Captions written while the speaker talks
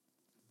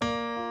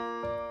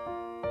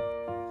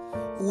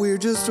We're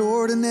just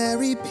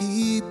ordinary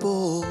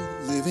people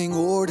living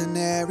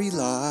ordinary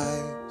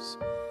lives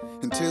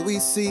until we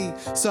see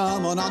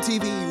someone on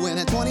TV win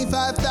a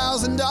 $25,000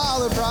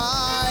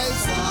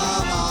 prize.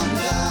 Come on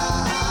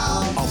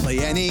down. I'll play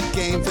any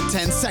game for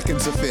 10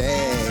 seconds of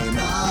fame.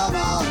 Come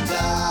on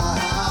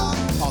down.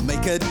 I'll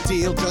make a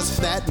deal,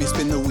 just let me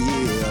spin the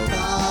wheel.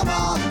 Come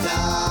on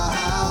down.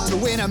 To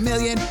win $1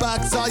 million,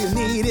 all you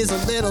need is a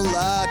little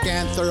luck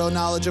and thorough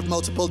knowledge of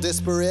multiple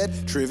disparate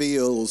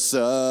trivial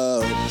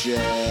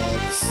subjects.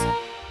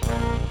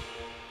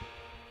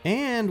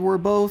 And we're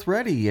both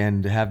ready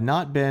and have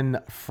not been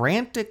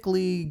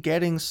frantically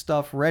getting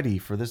stuff ready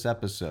for this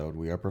episode.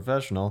 We are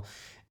professional.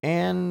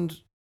 And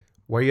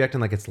why are you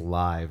acting like it's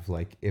live?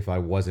 Like if I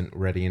wasn't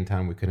ready in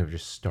time, we could have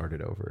just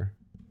started over.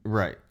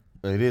 right,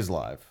 it is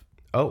live.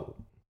 Oh,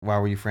 Why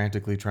were you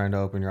frantically trying to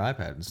open your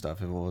iPad and stuff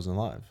if it wasn't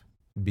live?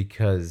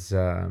 because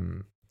I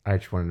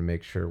just wanted to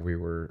make sure we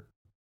were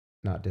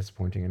not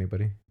disappointing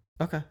anybody.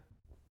 Okay.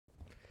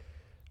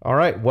 All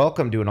right,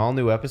 welcome to an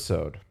all-new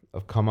episode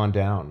of Come On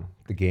Down,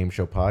 the game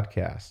show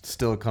podcast.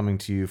 Still coming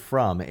to you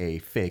from a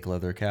fake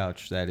leather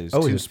couch that is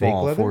Oh, too is it fake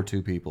small leather? for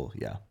two people.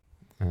 Yeah.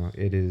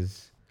 It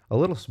is a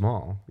little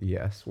small,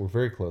 yes. We're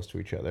very close to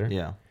each other.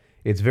 Yeah.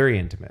 It's very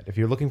intimate. If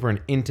you're looking for an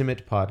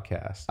intimate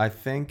podcast I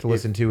think to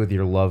listen to with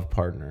your love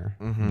partner,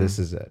 Mhm. this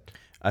is it.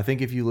 I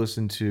think if you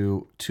listen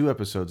to 2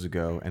 episodes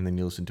ago and then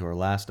you listen to our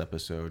last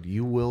episode,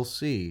 you will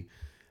see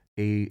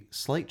a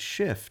slight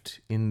shift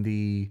in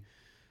the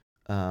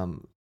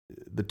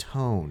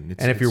tone.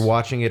 And if you're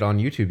watching it on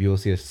YouTube, you'll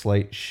see a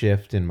slight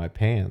shift in my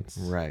pants.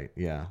 Right,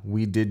 yeah.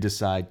 We did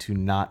decide to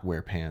not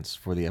wear pants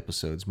for the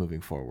episodes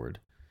moving forward.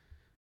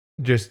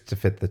 Just to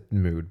fit the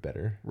mood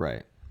better.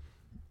 Right.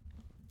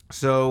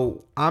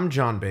 So, I'm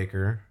John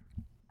Baker.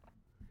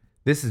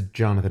 This is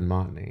Jonathan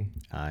Montney.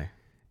 Aye.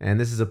 And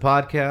this is a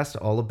podcast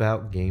all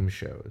about game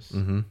shows.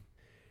 Mm-hmm.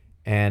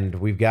 And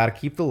we've got to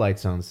keep the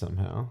lights on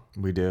somehow.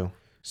 We do.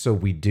 So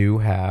we do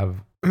have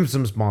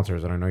some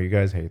sponsors, and I know you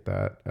guys hate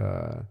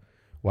that.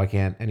 Why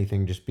can't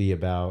anything just be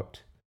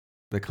about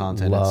The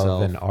content love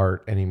itself. and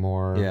art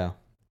anymore? Yeah.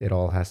 It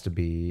all has to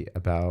be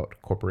about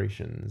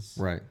corporations.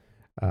 Right.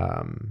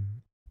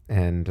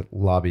 And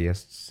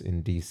lobbyists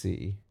in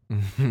DC.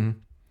 Mm-hmm.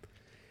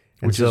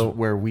 And Which so- is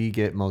where we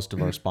get most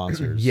of our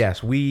sponsors.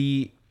 Yes,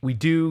 we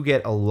do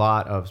get a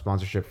lot of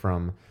sponsorship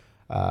from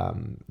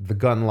the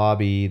gun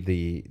lobby,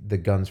 the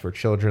Guns for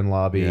Children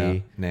lobby. Yeah.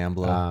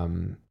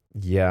 NAMBLA.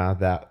 Yeah,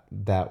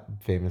 that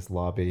famous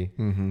lobby.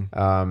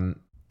 Mm-hmm.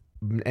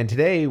 And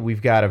today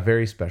we've got a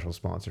very special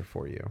sponsor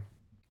for you.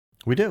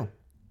 We do.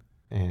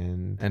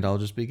 And And I'll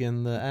just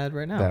begin the ad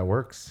right now. that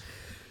works.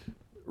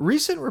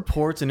 Recent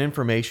reports and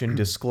information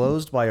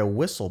disclosed by a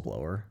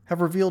whistleblower have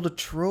revealed a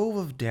trove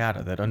of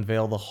data that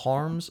unveil the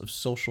harms of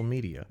social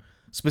media,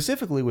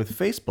 specifically with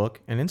Facebook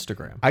and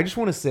Instagram. I just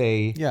want to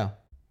say Yeah.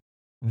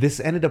 this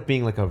ended up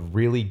being like a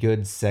really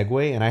good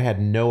segue, and I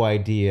had no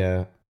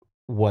idea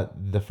what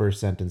the first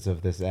sentence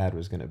of this ad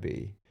was going to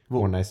be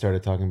when I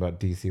started talking about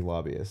DC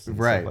lobbyists and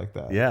Right. stuff like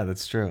that. Yeah,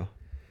 that's true.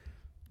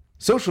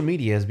 Social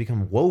media has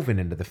become woven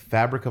into the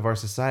fabric of our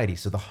society,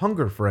 so the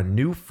hunger for a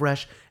new,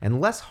 fresh, and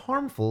less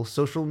harmful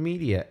social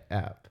media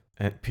app.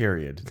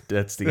 Period.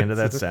 That's the end of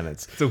that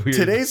sentence. It's a weird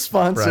Today's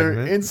sponsor,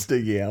 fragment.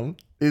 Instagram,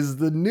 is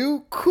the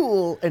new,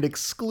 cool, and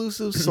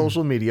exclusive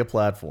social media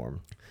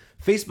platform.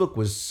 Facebook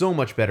was so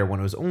much better when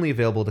it was only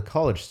available to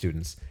college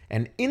students,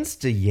 and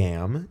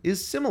Instagram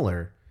is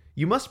similar.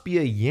 You must be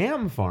a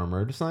yam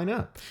farmer to sign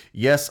up.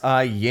 Yes,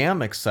 I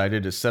am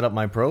excited to set up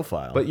my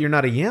profile. But you're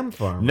not a yam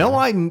farmer. no,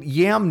 I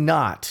am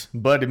not,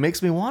 but it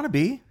makes me want to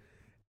be.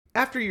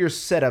 After you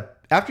set up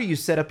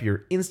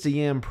your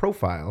Instagram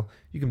profile,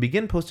 you can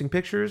begin posting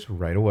pictures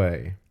right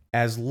away.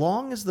 As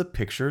long as the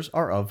pictures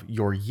are of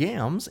your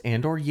yams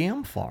and or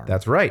yam farm.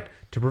 That's right.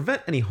 To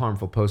prevent any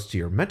harmful posts to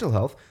your mental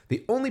health,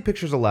 the only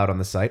pictures allowed on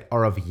the site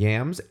are of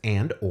yams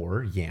and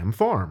or yam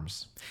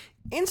farms.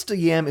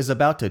 Instagram is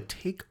about to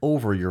take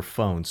over your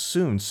phone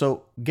soon,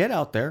 so get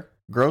out there,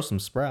 grow some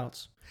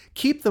sprouts.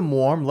 Keep them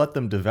warm, let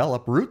them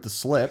develop, root the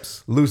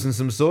slips. Loosen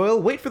some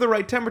soil, wait for the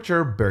right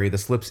temperature, bury the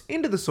slips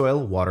into the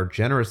soil, water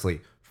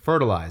generously.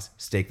 Fertilize,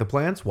 stake the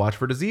plants, watch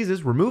for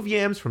diseases, remove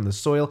yams from the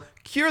soil,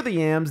 cure the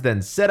yams,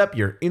 then set up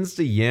your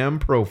Insta-Yam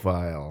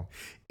profile.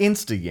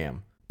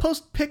 Instagram.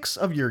 Post pics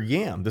of your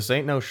yam. This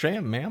ain't no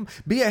sham, ma'am.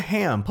 Be a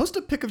ham. Post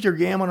a pic of your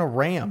yam on a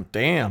ram.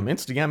 Damn,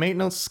 Instagram ain't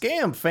no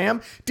scam,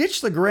 fam. Ditch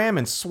the gram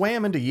and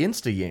swam into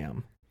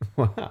Instagram.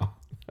 Wow.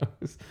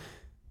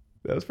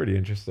 That was pretty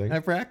interesting. I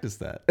practiced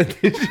that.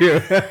 Did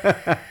you?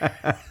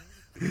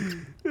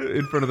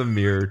 In front of the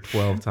mirror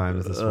 12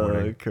 times this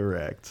morning.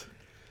 Correct.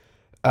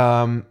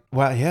 Wow,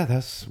 yeah,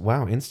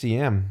 wow,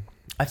 Insta-Yam.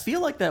 I feel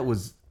like that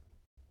was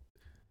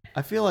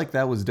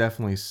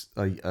definitely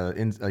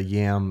a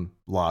yam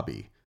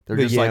lobby. They're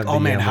The just yam- like, the oh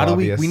man, yam how do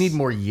we lobbyists. need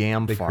more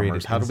yam They farmers?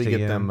 created How do we get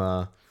Insta-Yam.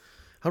 them?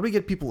 How do we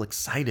get people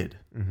excited?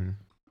 Mm-hmm.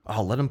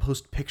 Oh, let them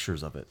post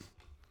pictures of it.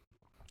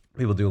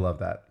 People do love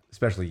that,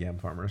 especially yam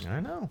farmers. I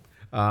know.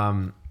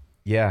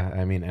 Yeah,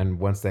 I mean, and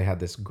once they had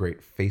this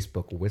great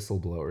Facebook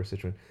whistleblower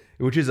situation,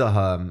 which is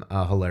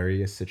a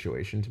hilarious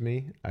situation to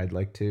me. I'd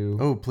like to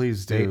Oh,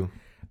 please state, do.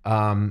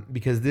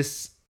 because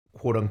this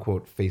quote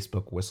unquote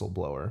Facebook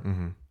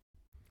whistleblower,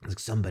 like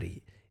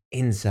somebody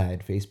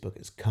inside Facebook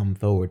has come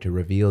forward to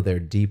reveal their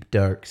deep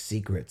dark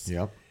secrets.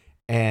 Yep.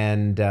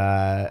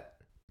 And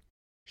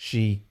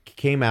she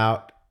came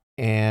out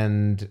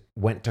and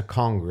went to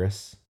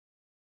Congress,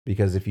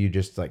 because if you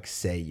just like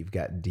say you've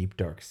got deep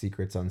dark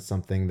secrets on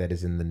something that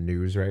is in the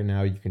news right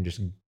now, you can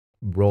just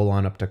roll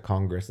on up to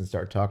Congress and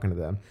start talking to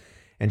them.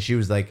 And she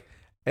was like,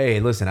 hey,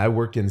 listen, I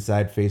worked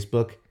inside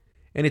Facebook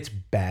and it's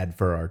bad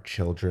for our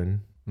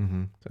children.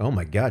 Oh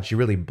my God, she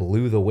really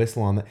blew the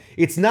whistle on that.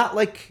 It's not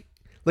like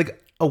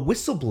a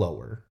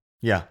whistleblower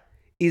Yeah.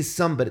 is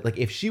somebody, like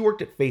if she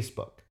worked at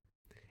Facebook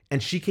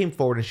and she came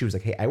forward and she was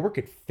like, hey, I work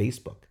at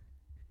Facebook.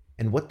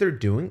 And what they're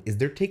doing is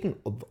they're taking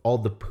all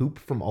the poop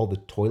from all the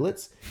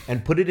toilets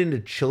and put it into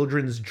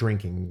children's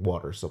drinking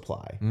water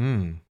supply.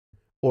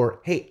 Or,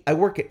 hey, I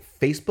work at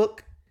Facebook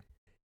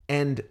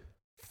and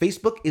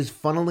Facebook is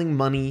funneling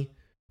money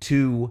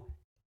to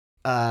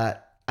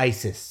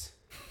ISIS.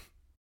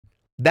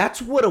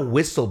 That's what a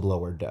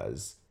whistleblower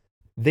does.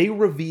 They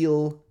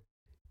reveal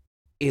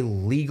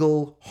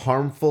illegal,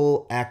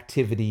 harmful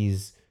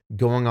activities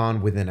going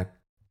on within a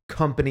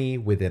company,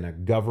 within a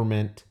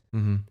government,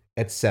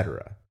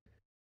 etc.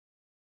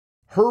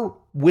 Her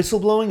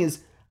whistleblowing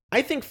is,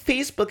 I think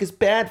Facebook is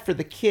bad for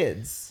the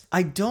kids.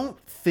 I don't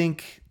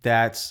think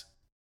that's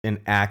an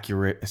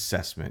accurate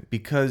assessment,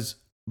 because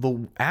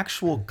the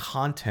actual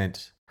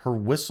content, her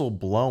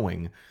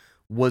whistleblowing,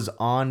 was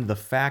on the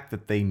fact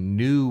that they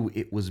knew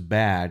it was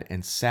bad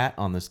and sat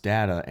on this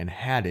data and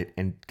had it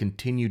and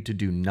continued to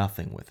do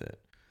nothing with it.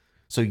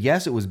 So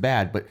yes, it was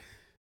bad, but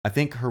I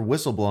think her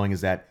whistleblowing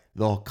is that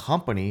the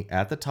company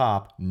at the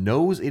top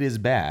knows it is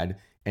bad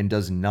and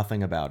does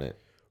nothing about it.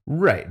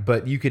 Right,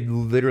 but you could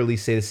literally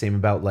say the same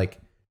about like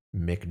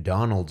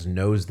McDonald's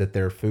knows that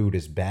their food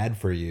is bad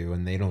for you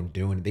and they don't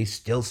do it. They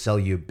still sell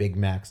you Big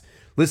Macs.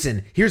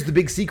 Listen, here's the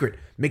big secret.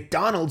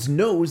 McDonald's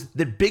knows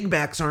that Big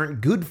Macs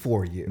aren't good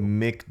for you.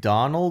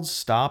 McDonald's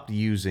stopped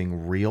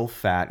using real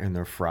fat in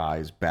their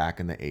fries back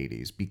in the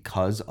 80s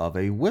because of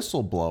a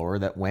whistleblower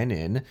that went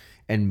in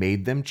and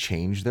made them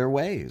change their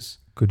ways.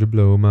 Could you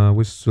blow my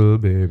whistle,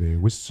 baby?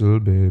 Whistle,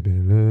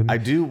 baby. I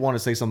do want to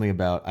say something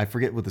about, I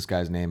forget what this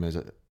guy's name is.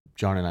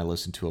 John and I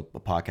listened to a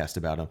podcast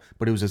about him,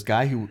 but it was this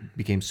guy who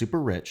became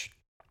super rich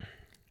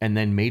and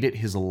then made it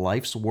his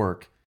life's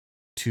work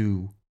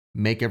to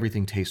make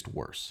everything taste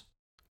worse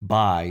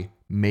by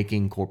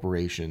making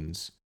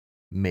corporations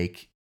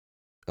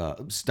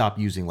stop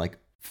using like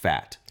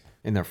fat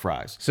in their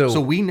fries. So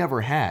we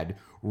never had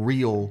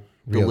real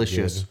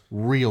delicious,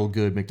 real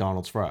good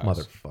McDonald's fries.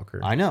 Motherfucker.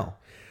 I know.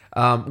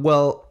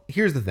 Well,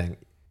 here's the thing.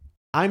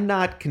 I'm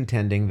not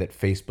contending that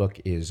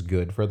Facebook is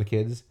good for the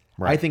kids.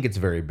 Right. I think it's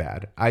very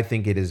bad. I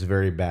think it is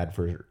very bad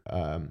for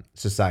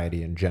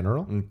society in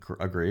general.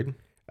 Agreed.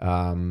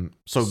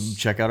 So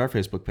check out our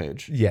Facebook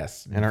page.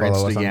 Yes. And our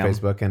follow us on Instagram.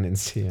 Facebook and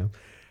Instagram.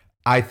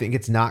 I think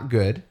it's not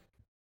good.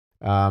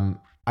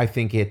 I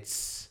think it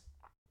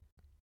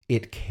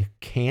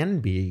can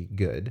be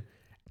good,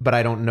 but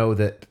I don't know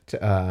that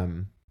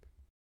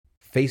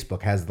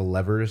Facebook has the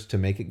levers to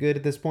make it good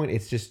at this point.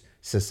 It's just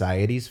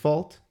society's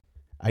fault.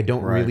 I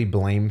don't really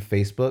blame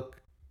Facebook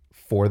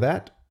for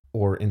that,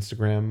 or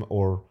Instagram,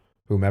 or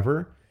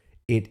whomever.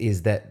 It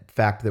is that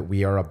fact that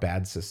we are a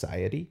bad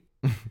society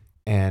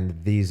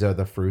and these are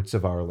the fruits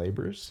of our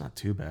labors. It's not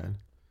too bad.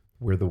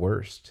 We're the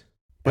worst.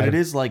 But it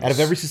is like... Out of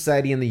every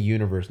society in the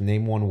universe,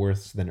 name one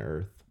worse than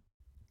Earth.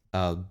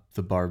 The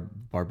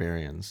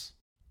barbarians.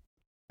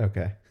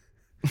 Okay.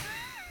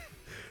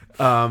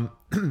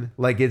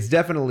 Like, it's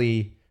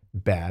definitely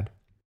bad.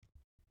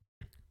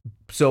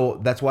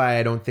 So that's why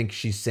I don't think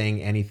she's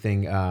saying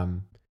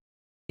anything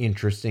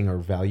interesting or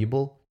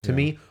valuable to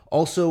me.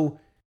 Also,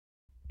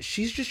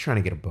 she's just trying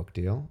to get a book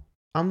deal.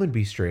 I'm going to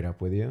be straight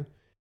up with you.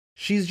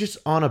 She's just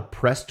on a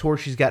press tour.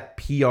 She's got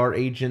PR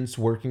agents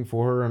working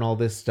for her and all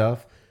this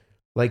stuff.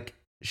 Like,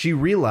 she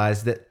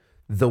realized that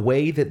the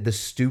way that the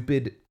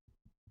stupid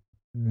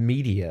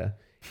media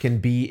can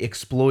be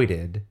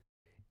exploited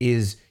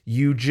is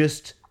you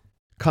just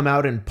come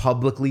out and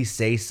publicly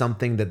say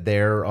something that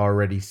they're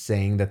already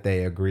saying that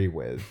they agree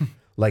with.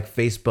 Like,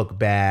 Facebook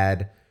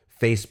bad,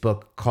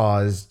 Facebook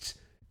caused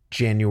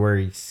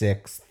January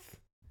 6th,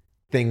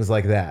 things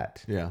like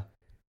that. Yeah.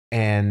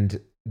 And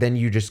then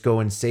you just go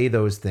and say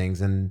those things,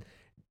 and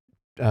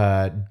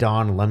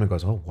Don Lemon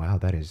goes, "Oh wow,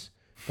 that is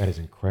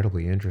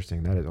incredibly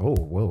interesting. That is, oh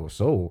whoa,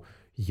 so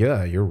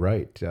yeah, you're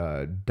right.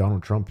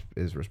 Donald Trump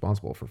is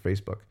responsible for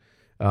Facebook,"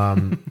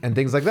 and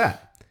things like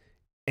that,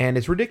 and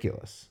it's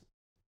ridiculous.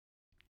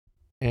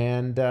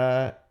 And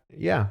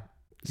yeah,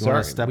 You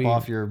want to step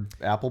off your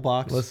Apple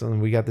box?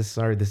 Listen, we got this.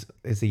 Sorry, this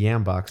is a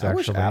Yam box. I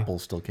wish Actually, Apple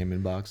still came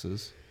in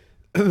boxes.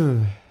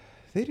 they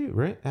do,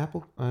 right?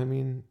 Apple. I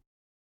mean,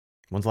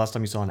 When's the last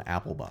time you saw an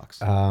apple box?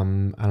 I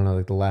don't know,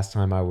 like the last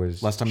time I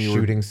was Last time you were-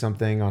 shooting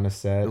something on a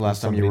set.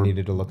 Last time you somebody were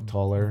needed to look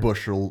taller.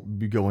 Bushel,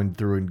 going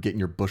through and getting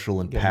your bushel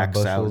and Get my packs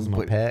out. bushels, And my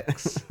put-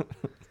 pecs.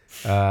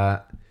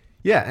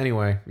 Yeah.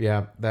 Anyway,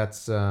 yeah,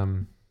 that's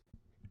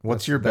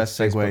What's your that's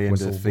best segue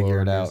Facebook into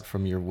figure it whistleblower out news.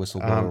 from your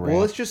whistleblower rant?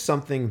 well, it's just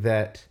something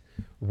that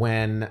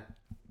when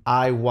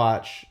I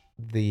watch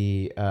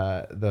the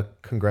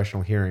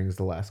congressional hearings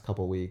the last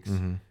couple weeks,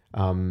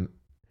 and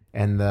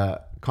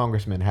the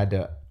congressman had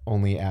to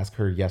only ask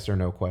her yes or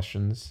no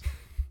questions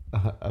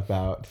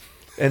about,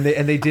 and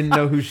they didn't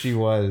know who she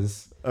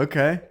was.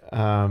 Okay.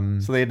 So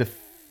So they had to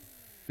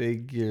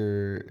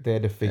figure. they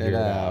had to figure it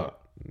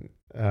out.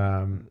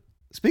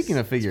 Speaking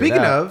of figure it Speaking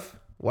out. of,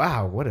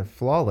 wow, what a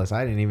flawless!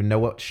 I didn't even know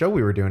what show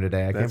we were doing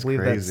today. I can't That's believe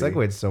crazy. that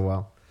segued so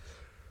well.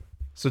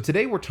 So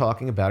today we're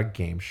talking about a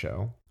game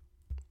show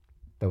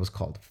that was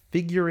called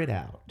Figure It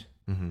Out.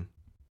 Mm-hmm.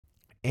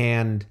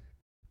 And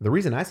the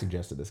reason I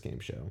suggested this game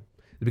show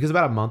is because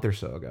about a month or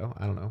so ago,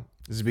 I don't know.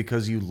 This is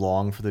because you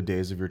long for the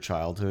days of your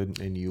childhood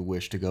and you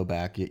wish to go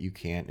back, yet you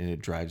can't, and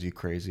it drives you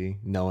crazy,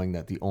 knowing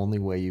that the only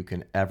way you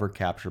can ever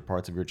capture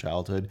parts of your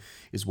childhood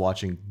is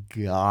watching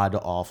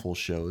god-awful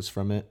shows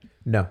from it.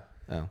 No.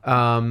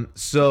 Oh.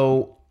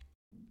 So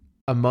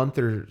a month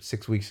or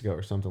 6 weeks ago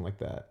or something like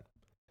that,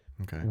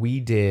 Okay. we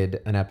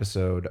did an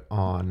episode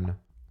on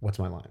What's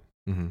My Line?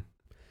 Mm-hmm.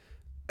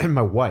 And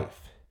my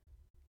wife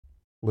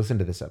listened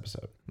to this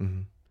episode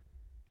Mm-hmm.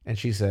 and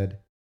she said,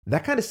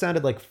 that kind of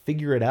sounded like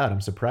Figure It Out. I'm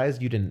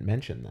surprised you didn't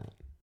mention that.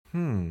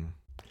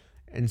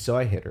 And so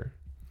I hit her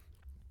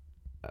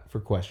for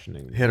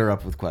questioning. Hit her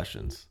up with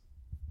questions.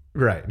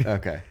 Right.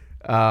 Okay.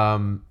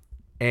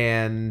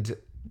 And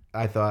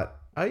I thought,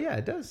 oh yeah,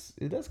 it does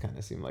kind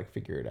of seem like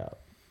Figure It Out.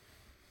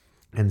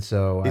 And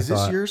so Is I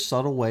this thought, your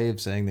subtle way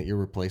of saying that you're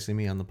replacing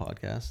me on the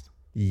podcast?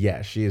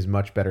 yeah, she is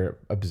much better at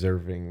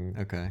observing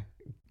Okay.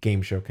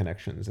 game show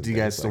connections. And Do you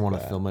guys things still like want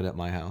to that. film it at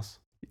my house?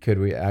 Could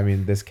we? I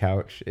mean, this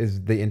couch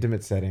is the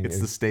intimate setting. It's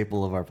is, the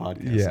staple of our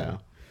podcast Yeah.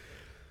 now.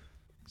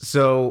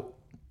 So,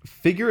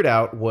 Figure It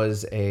Out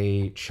was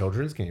a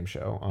children's game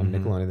show on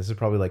Nickelodeon. This is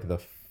probably like the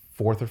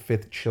fourth or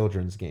fifth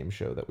children's game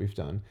show that we've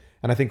done.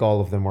 And I think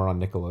all of them were on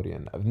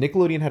Nickelodeon.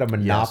 Nickelodeon had a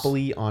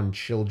monopoly on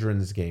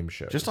children's game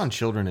shows. Just on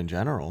children in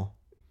general.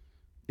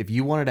 If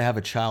you wanted to have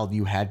a child,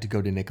 you had to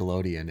go to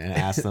Nickelodeon and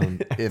ask them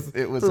if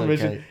it was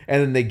permission. okay.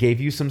 And then they gave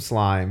you some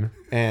slime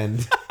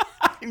and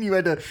And you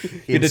had to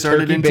you had to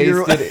insert it into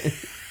your...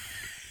 turkey-based it.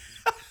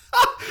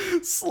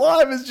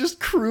 Slime is just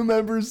crew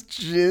members'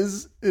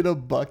 jizz in a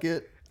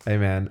bucket. Hey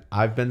man,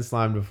 I've been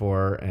slimed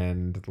before,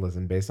 and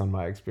listen, based on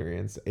my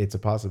experience, it's a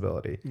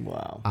possibility.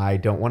 Wow. I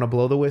don't want to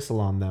blow the whistle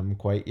on them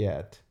quite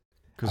yet.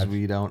 Because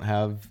we don't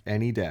have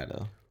any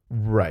data.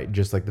 Right,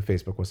 just like the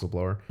Facebook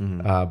whistleblower.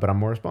 But I'm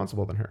more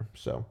responsible than her.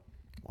 So,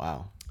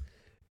 Wow.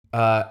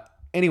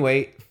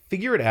 anyway,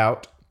 Figure It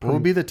Out. What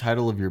would be the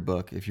title of your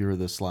book if you were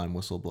the slime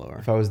whistleblower?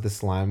 If I was the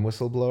slime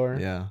whistleblower,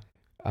 Yeah.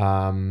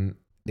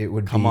 it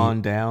would Come be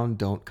on down,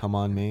 don't come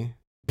on me.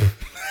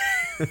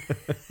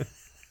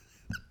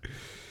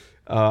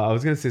 I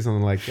was gonna say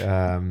something like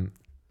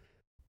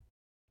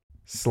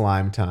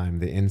Slime Time,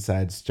 the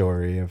inside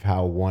story of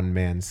how one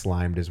man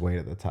slimed his way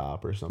to the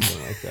top, or something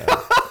like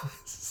that.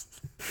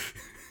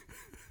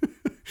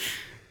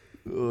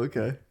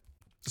 Okay.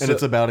 And So-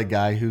 it's about a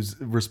guy who's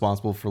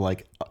responsible for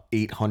like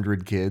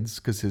 800 kids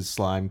because his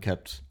slime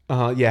kept...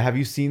 Yeah, have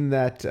you seen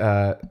that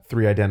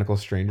Three Identical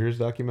Strangers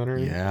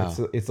documentary? Yeah.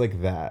 It's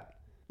like that.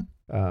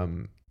 But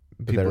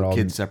People, they're all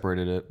kids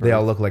separated it. they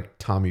all look like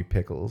Tommy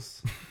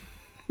Pickles.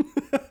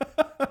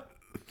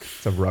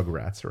 It's a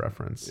Rugrats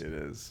reference. It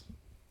is.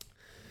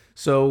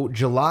 So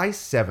July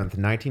 7th,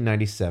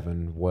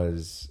 1997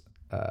 was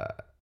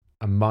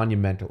a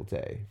monumental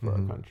day for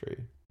our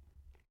country.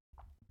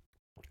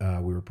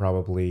 We were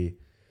probably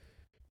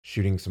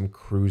shooting some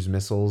cruise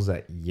missiles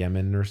at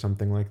Yemen or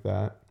something like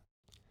that.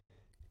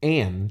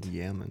 And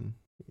Yemen.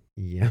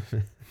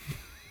 Yemen.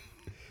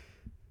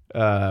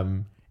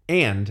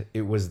 And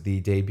it was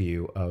the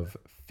debut of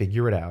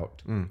Figure It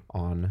Out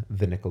on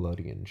the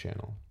Nickelodeon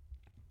channel.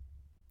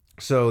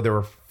 So there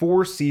were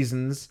 4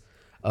 seasons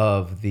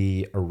of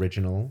the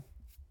original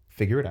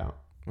Figure It Out.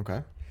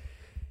 Okay.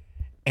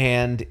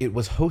 And it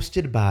was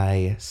hosted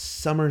by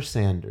Summer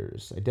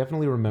Sanders. I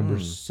definitely remember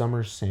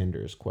Summer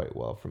Sanders quite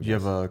well from Did you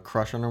have a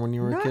crush on her when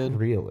you were Not a kid?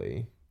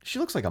 really. She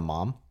looks like a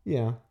mom.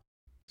 Yeah.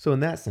 So in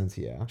that sense,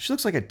 yeah. She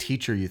looks like a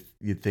teacher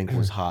you'd think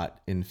was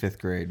hot in 5th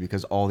grade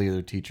because all the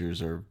other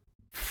teachers are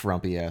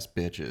frumpy ass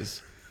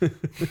bitches.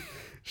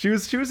 She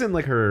was in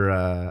like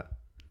her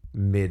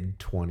mid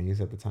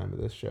 20s at the time of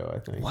this show, I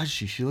think. Was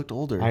she? She looked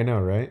older. I know,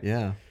 right?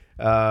 Yeah.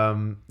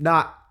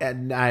 Not,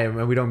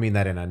 and we don't mean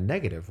that in a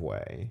negative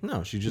way.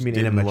 No, she just I mean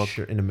in a didn't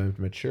mature,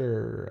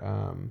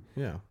 mature.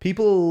 Yeah.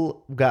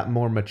 People got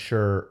more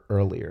mature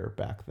earlier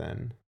back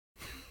then,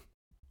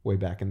 way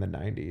back in the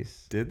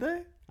 90s. Did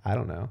they? I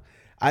don't know.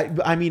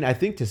 I mean, I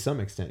think to some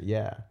extent,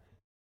 yeah.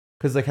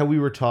 Because like how we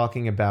were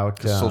talking about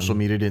 'Cause social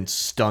media didn't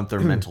stunt their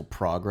mental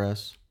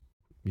progress.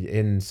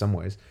 in some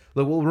ways.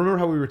 Well, remember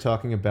how we were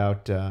talking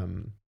about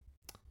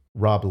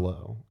Rob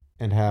Lowe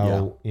and how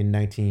Yeah. in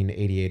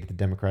 1988 at the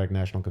Democratic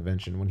National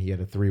Convention, when he had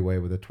a three-way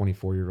with a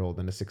 24-year-old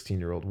and a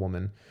 16-year-old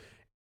woman,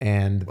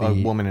 and A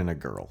woman and a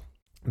girl.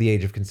 the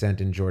age of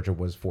consent in Georgia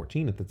was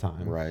 14 at the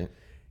time. Right.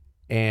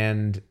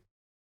 And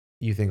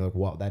you think like,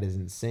 wow, that is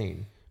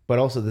insane. But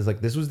also there's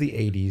like, this was the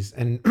 80s,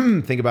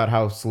 and think about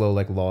how slow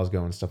like laws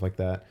go and stuff like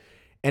that.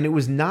 And it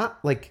was not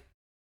like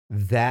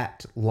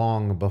that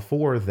long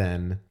before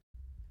then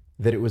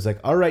that it was like,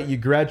 all right, you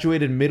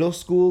graduated middle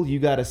school, you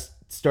got to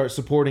start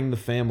supporting the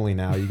family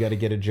now. You got to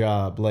get a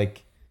job.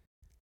 Like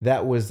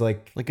that was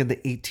like Like in the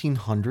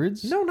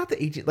 1800s? no, not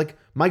the 18. Like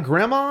my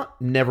grandma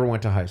never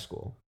went to high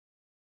school.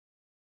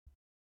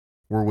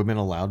 Were women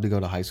allowed to go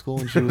to high school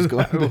when she was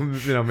going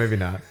to... Maybe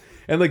not.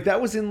 And like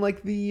that was in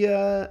like the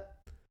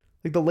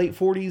late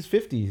 40s,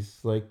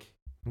 50s. Like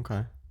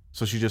Okay.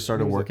 So she just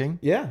started what was it? working?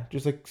 Yeah,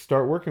 just like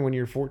start working when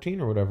you're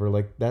 14 or whatever.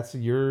 Like that's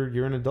you're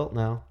an adult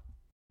now.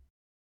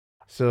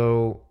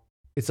 So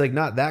it's like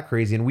not that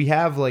crazy. And we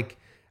have like,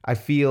 I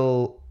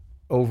feel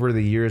over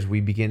the years we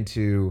begin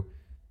to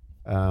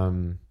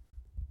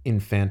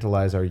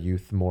infantilize our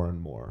youth more and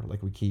more.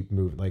 Like we keep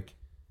moving, like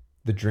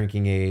the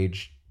drinking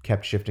age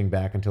kept shifting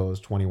back until it was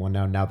 21.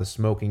 Now the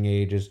smoking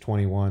age is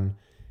 21.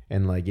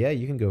 And like, yeah,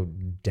 you can go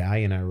die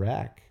in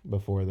Iraq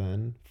before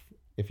then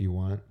if you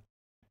want,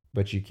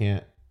 but you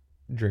can't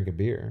drink a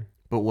beer.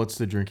 But what's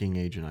the drinking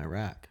age in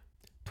Iraq?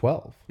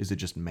 12. Is it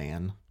just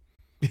man?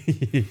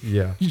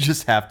 Yeah. You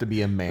just have to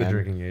be a The man.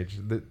 drinking age.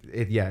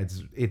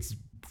 It's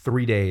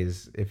 3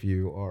 days if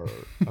you are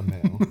a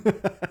male.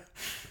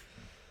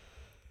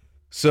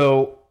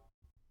 So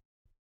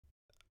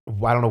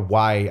I don't know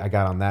why I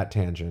got on that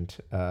tangent.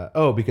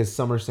 Because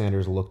Summer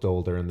Sanders looked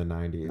older in the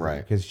 90s.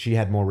 Right. Because she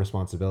had more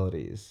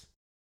responsibilities.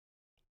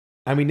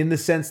 I mean, in the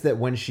sense that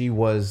when she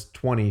was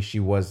 20, she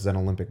was an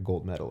Olympic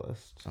gold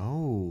medalist.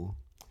 Oh.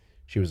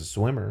 She was a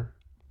swimmer.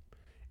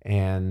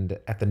 And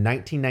at the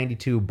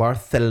 1992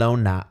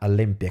 Barcelona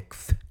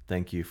Olympics,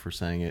 Thank you for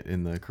saying it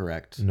in the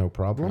correct no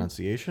problem,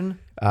 pronunciation.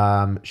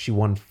 she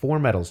won 4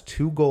 medals,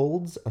 2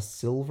 golds, a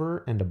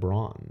silver, and a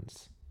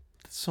bronze.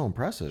 That's so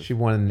impressive. She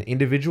won an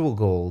individual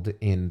gold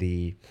in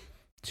the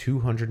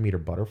 200-meter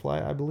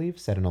butterfly, I believe,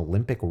 set an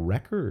Olympic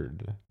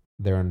record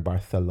there in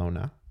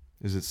Barcelona.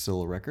 Is it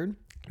still a record?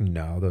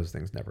 No, those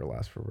things never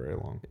last for very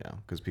long. Yeah,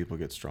 because people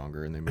get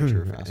stronger and they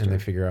mature faster. And they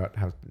figure out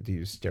how to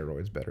use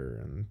steroids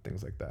better and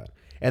things like that.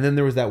 And then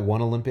there was that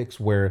one Olympics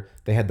where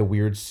they had the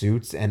weird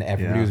suits and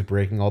everybody Yeah. was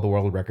breaking all the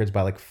world records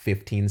by like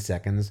 15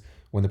 seconds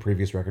when the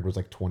previous record was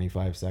like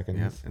 25 seconds.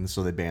 Yeah, and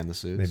so they banned the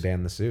suits. They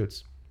banned the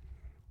suits.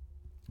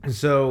 And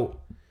so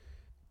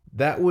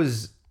that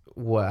was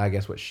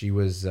what she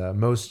was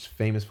most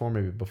famous for,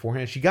 maybe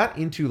beforehand. She got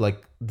into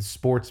like the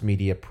sports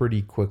media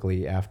pretty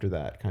quickly after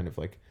that, kind of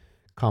like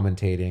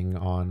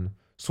commentating on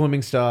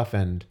swimming stuff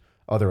and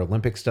other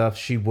Olympic stuff.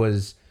 She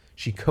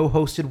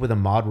co-hosted with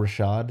Ahmad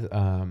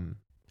Rashad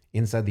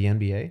inside the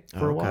NBA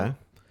for a while.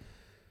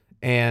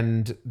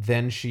 And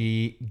then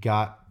she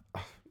got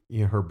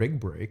her big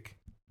break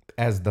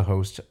as the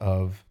host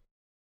of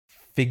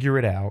Figure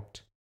It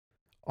Out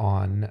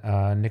on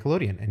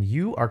Nickelodeon. And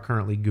you are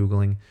currently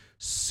Googling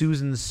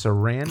Susan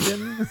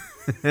Sarandon.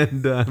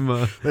 And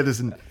That is,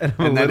 I'm a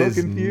and that little is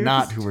confused.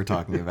 not who we're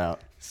talking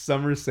about.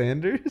 Summer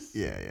Sanders?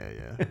 Yeah.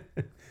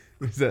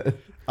 Who's that?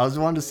 I was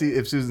wanting to see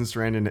if Susan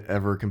Sarandon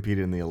ever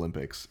competed in the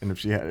Olympics and if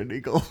she had any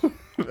gold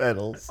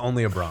medals.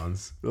 Only a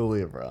bronze.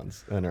 Only a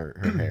bronze. And her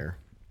hair.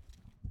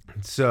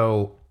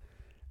 So,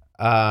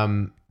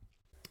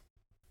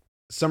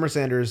 Summer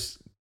Sanders,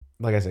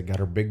 like I said, got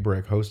her big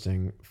break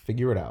hosting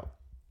Figure It Out.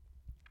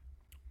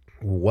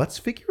 What's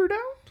Figure It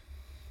Out?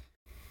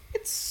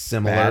 It's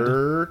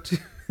similar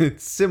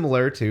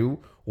to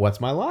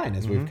What's My Line,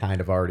 as we've kind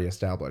of already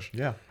established.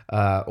 Yeah.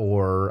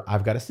 Or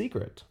I've Got a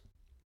Secret.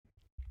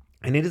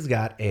 And it has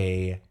got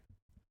a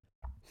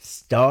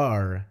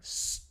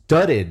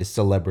star-studded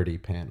celebrity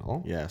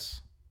panel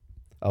Yes.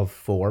 of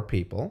 4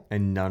 people.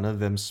 And none of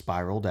them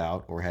spiraled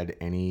out or had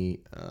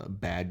any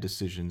bad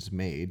decisions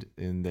made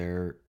in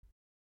their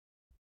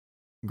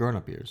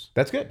grown-up years.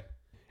 That's good.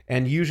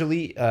 And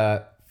usually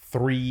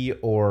 3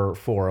 or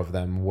 4 of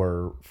them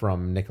were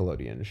from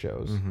Nickelodeon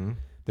shows. Mm-hmm.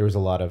 There was a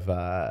lot of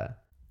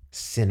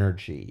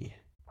synergy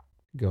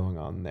going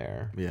on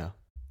there, Yeah.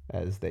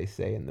 as they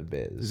say in the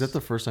biz. Is that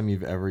the first time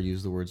you've ever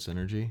used the word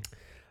synergy?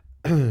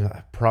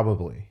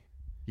 Probably.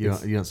 You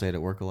don't say it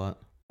at work a lot?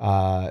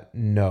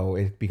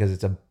 No, because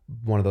it's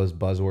one of those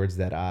buzzwords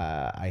that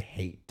I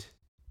hate,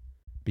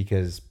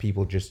 because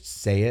people just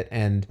say it.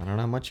 And I don't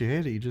know how much you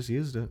hate it. You just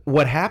used it.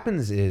 what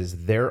happens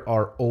is there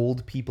are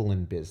old people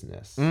in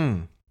business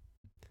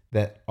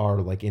that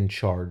are like in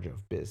charge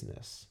of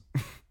business.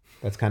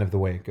 That's kind of the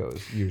way it goes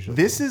usually.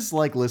 This is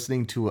like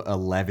listening to an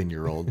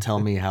 11-year-old tell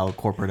me how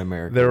corporate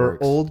America there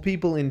works. are old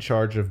people in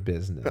charge of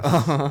business.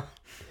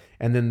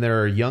 And then there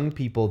are young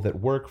people that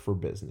work for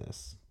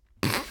business.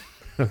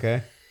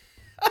 Okay?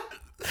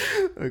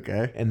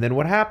 Okay. And then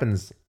what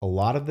happens a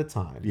lot of the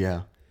time,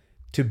 Yeah.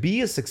 to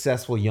be a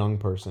successful young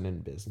person in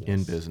business,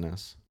 In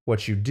business.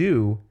 what you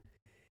do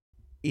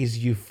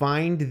is you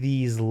find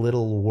these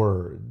little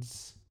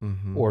words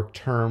or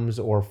terms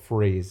or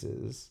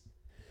phrases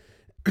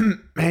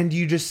and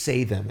you just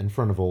say them in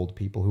front of old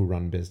people who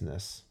run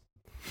business.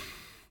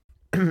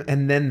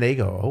 And then they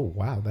go, oh,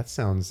 wow, that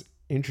sounds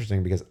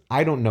interesting because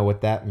I don't know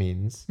what that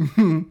means.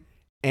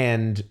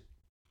 And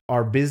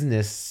our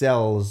business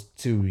sells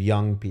to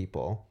young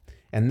people.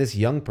 And this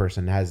young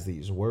person has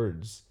these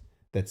words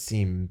that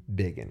seem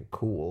big and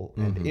cool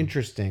and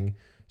interesting.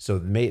 So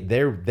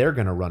they're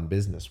going to run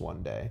business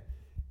one day.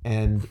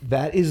 And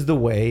that is the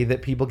way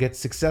that people get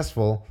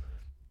successful,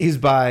 is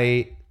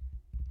by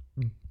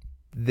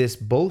this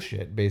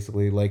bullshit,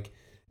 basically. Like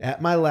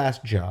at my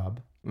last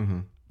job,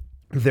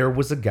 there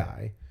was a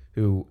guy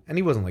who, and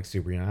he wasn't like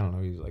super young, I don't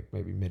know, he was like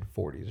maybe mid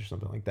 40s or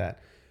something like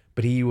that.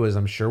 But he was,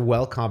 I'm sure,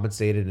 well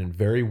compensated and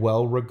very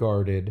well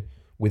regarded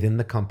within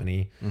the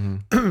company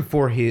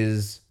for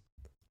his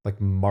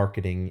like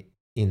marketing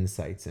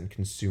insights and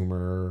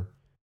consumer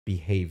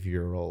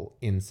behavioral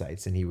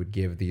insights. And he would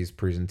give these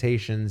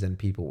presentations and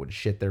people would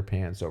shit their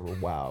pants over,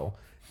 wow,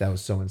 that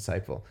was so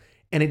insightful.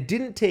 And it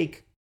didn't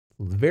take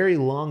very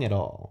long at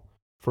all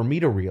for me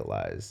to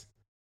realize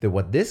that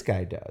what this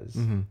guy does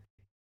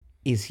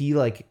is he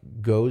like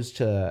goes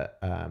to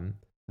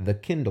the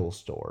Kindle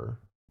store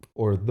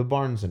or the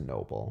Barnes and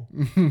Noble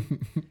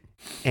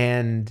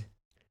and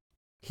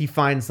he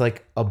finds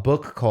like a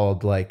book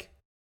called like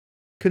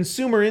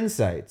Consumer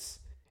Insights,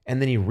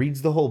 and then he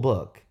reads the whole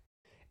book,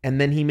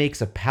 and then he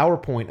makes a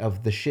PowerPoint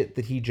of the shit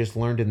that he just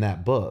learned in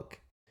that book,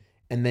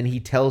 and then he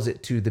tells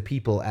it to the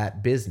people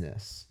at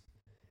business,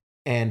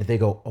 and they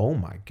go, oh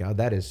my God,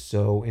 that is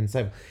so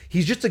insightful.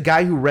 He's just a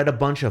guy who read a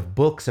bunch of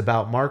books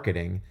about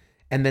marketing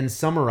and then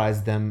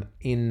summarized them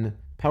in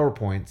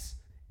PowerPoints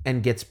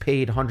and gets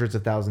paid hundreds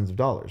of thousands of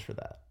dollars for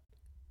that.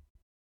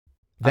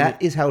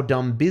 That is how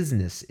dumb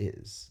business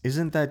is.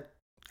 Isn't that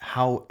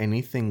how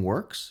anything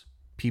works?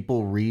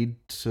 People read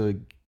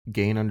to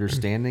gain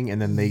understanding and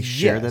then they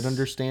share that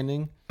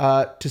understanding?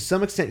 To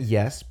some extent,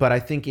 yes. But I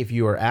think if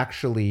you are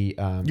actually...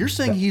 You're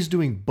saying he's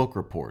doing book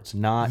reports,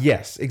 not...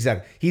 Yes,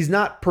 exactly. He's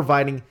not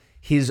providing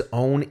his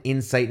own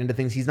insight into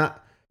things. He's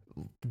not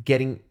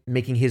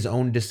making his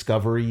own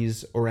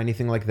discoveries or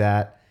anything like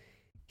that.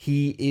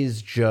 He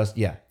is just,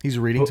 He's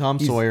reading Tom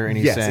Sawyer and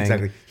he's saying... Yes,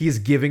 exactly. He is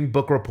giving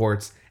book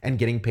reports and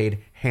getting paid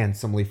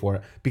handsomely for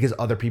it because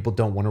other people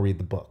don't want to read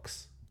the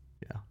books.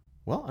 Yeah.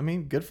 Well, I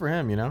mean, good for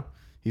him, you know?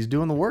 He's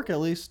doing the work at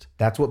least.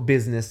 That's what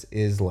business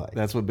is like.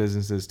 That's what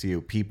business is to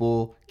you.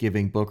 People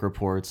giving book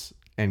reports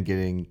and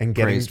getting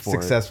praised for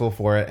successful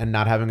for it and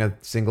not having a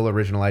single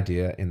original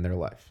idea in their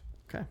life.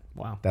 Okay.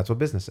 Wow. That's what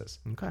business is.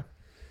 Okay.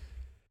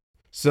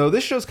 So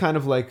this show's kind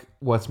of like,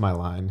 what's my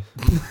line?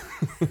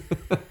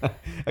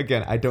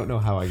 Again, I don't know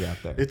how I got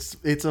there. It's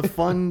a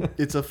fun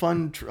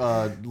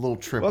little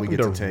trip Welcome we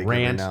get to to take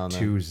Rant every now and then.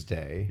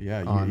 Tuesday.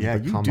 Yeah,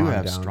 you do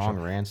have strong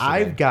rants today.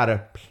 I've got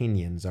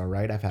opinions, all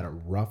right? I've had a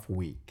rough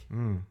week.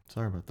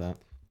 Sorry about that.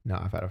 No,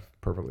 I've had a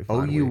perfectly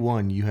fine week. You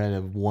won. You had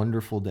a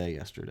wonderful day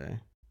yesterday.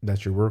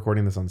 That's true. We're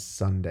recording this on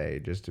Sunday,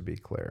 just to be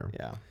clear.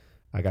 Yeah.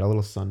 I got a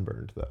little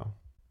sunburned, though,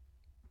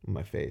 on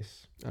my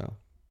face. Oh.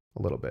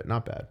 A little bit.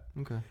 Not bad.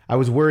 Okay. I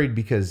was worried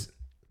because...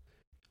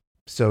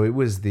 So it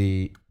was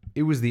the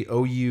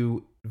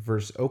OU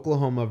versus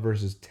Oklahoma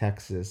versus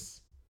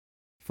Texas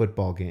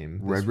football game.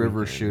 Red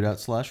River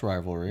Shootout /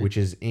 rivalry. Which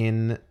is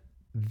in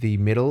the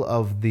middle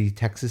of the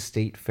Texas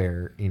State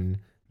Fair in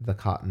the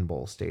Cotton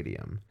Bowl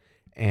Stadium.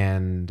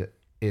 And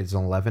it's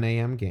an 11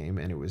 a.m. game,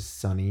 and it was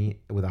sunny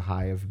with a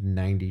high of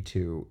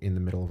 92 in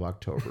the middle of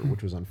October,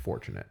 which was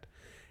unfortunate.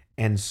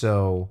 And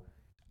so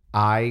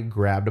I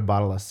grabbed a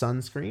bottle of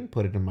sunscreen,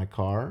 put it in my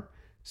car,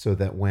 so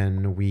that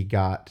when we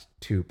got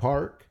to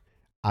park,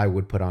 I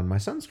would put on my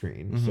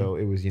sunscreen. So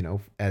it was,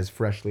 as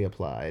freshly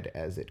applied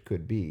as it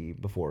could be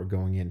before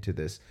going into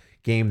this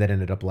game that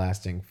ended up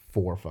lasting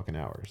 4 fucking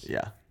hours.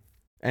 Yeah.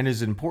 And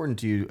is important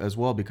to you as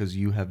well because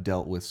you have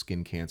dealt with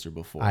skin cancer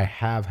before. I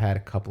have had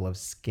a couple of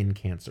skin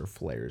cancer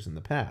flares in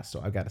the past,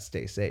 so I've got to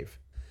stay safe.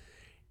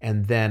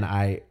 And then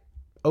I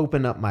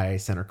opened up my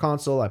center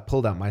console, I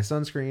pulled out my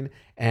sunscreen,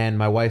 and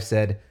my wife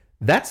said,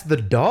 "That's the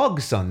dog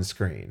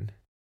sunscreen."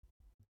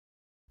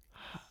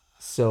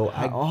 So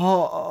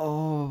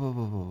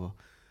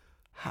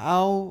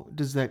how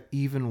does that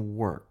even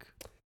work?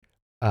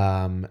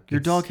 Your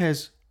dog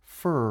has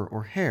fur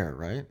or hair,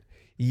 right?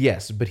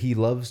 Yes, but he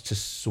loves to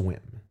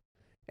swim.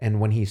 And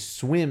when he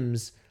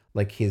swims,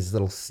 like his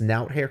little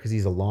snout hair, because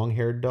he's a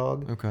long-haired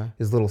dog, okay,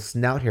 his little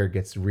snout hair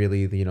gets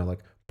really, like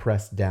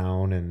pressed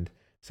down and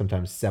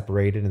sometimes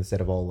separated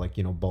instead of all like,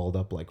 balled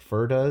up like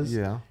fur does.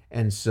 Yeah.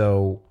 And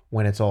so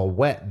when it's all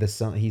wet,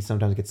 he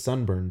sometimes gets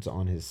sunburns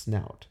on his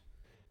snout.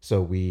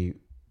 So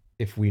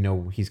if we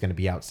know he's going to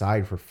be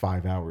outside for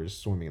 5 hours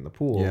swimming in the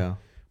pool,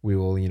 we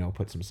will,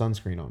 put some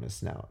sunscreen on his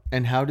snout.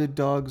 And how did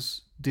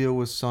dogs deal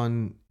with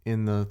sun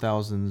in the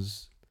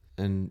thousands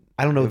and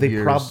I don't know.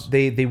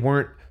 They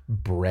weren't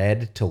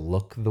bred to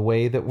look the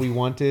way that we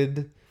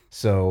wanted.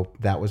 So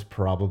that was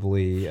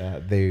probably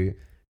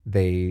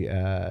they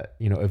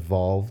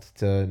evolved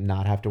to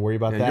not have to worry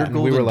about that. Your And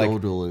golden we were like,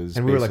 doodle is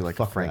and we were basically like,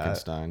 like a fuck that.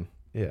 Frankenstein.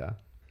 Yeah.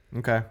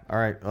 Okay, all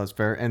right, that's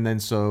fair. And then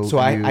so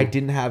I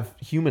didn't have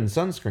human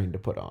sunscreen to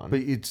put on.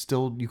 but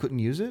you couldn't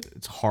use it.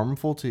 It's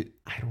harmful to.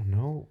 I don't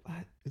know.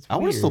 It's I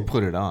would have still weird.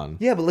 put it on.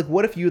 Yeah, but like,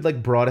 what if you had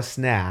like brought a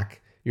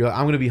snack? You're like,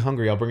 I'm gonna be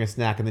hungry. I'll bring a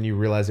snack, and then you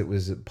realize it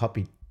was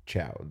puppy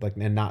chow, like,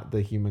 and not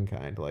the human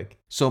kind. Like,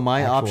 So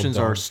my Actual options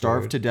are dog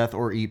starve food. to death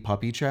or eat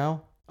puppy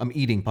chow. I'm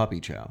eating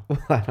puppy chow.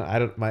 I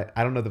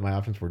don't know that my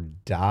options were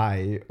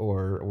die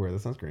or wear the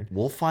sunscreen.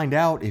 We'll find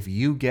out if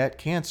you get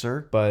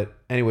cancer. But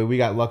anyway, we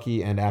got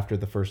lucky, and after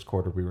the first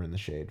quarter, we were in the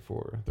shade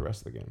for the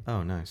rest of the game.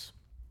 Oh, nice.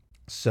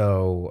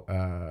 So,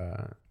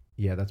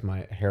 yeah, that's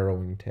my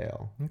harrowing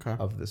tale Okay.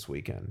 of this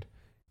weekend.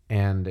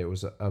 And it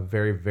was a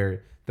very, very...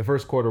 The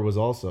first quarter was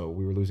also...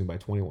 We were losing by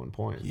 21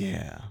 points.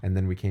 Yeah. And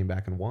then we came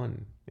back and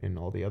won in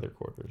all the other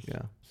quarters.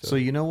 Yeah. So, So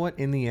you know what?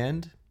 In the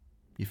end,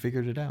 you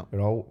figured it out. it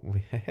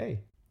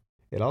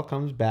all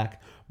comes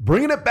back.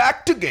 Bringing it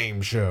back to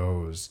game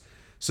shows.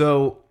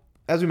 So,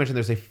 as we mentioned,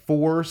 there's a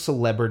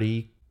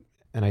 4-celebrity,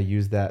 and I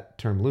use that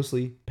term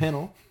loosely,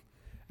 panel.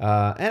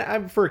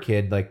 For a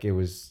kid, like, it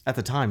was... At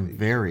the time,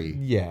 very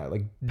Yeah,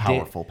 like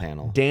powerful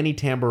panel. Danny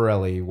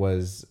Tamborelli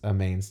was a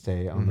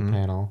mainstay on the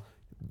panel.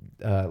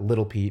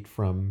 Little Pete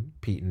from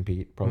Pete and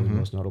Pete, probably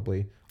most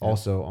notably,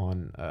 also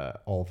on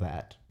All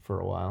That for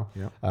a while.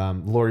 Yeah.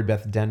 Lori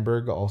Beth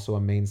Denberg, also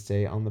a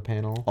mainstay on the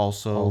panel.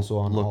 Also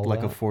on looked All like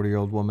a That.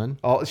 40-year-old woman.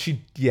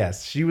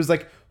 She was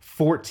like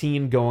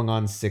 14 going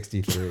on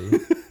 63.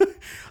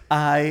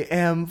 I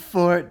am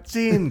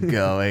 14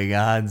 going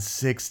on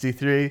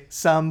 63.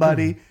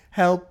 Somebody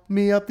help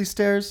me up these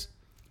stairs.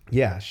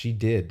 Yeah, she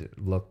did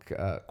look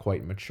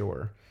quite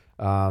mature.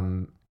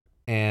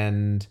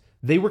 And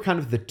they were kind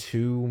of the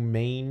two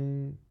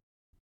mainstays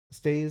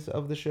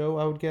of the show,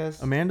 I would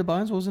guess. Amanda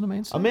Bynes wasn't a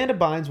mainstay? Amanda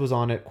Bynes was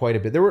on it quite a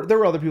bit. There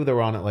were other people that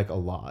were on it like a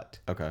lot.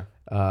 Okay.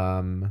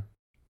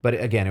 But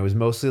again, it was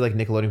mostly like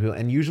Nickelodeon people,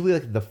 and usually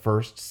like the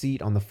first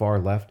seat on the far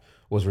left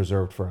was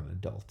reserved for an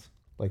adult.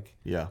 Like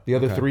Yeah. the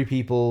other okay. 3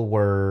 people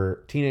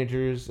were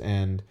teenagers,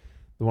 and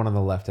the one on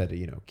the left had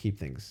to keep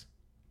things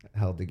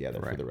held together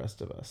for Right. the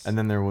rest of us. And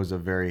then there was a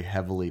very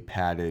heavily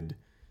padded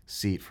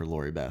seat for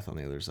Lori Beth on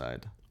the other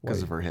side because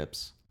Wait. of her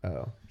hips.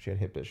 Oh, she had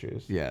hip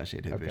issues. Yeah, she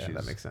had hip Okay, issues.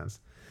 that makes sense.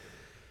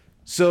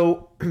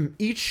 So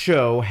each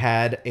show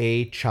had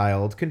a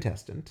child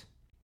contestant,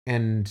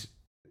 and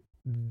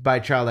by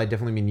child I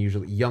definitely mean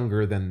usually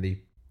younger than the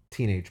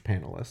teenage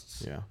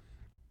panelists. Yeah.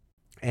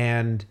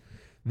 And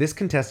this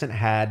contestant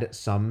had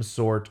some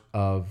sort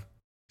of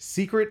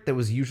secret that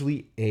was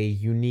usually a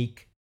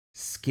unique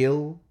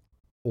skill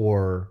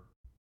or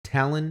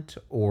talent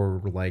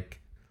or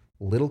like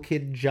little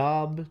kid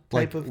job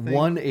type of thing.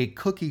 won a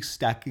cookie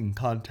stacking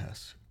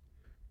contest.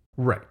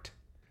 Right.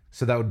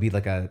 So that would be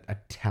like a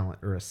talent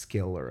or a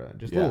skill or a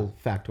just a Yeah. little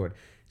factoid.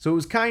 So it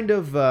was kind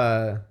of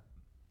like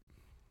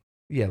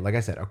I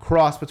said, a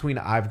cross between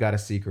I've Got a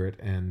Secret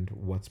and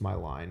What's My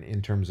Line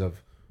in terms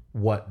of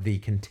what the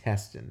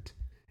contestant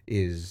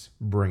is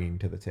bringing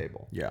to the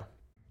table. Yeah.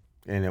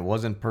 And it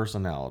wasn't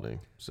personality.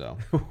 So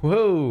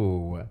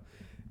Whoa.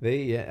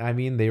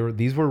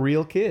 These were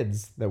real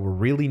kids that were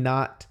really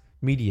not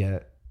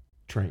media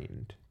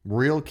trained.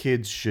 real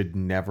kids should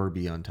never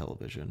be on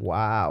television.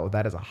 Wow,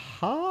 that is a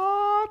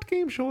hot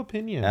game show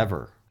opinion.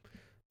 Ever.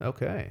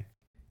 Okay.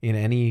 In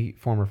any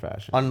form or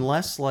fashion.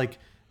 Unless like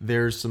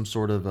there's some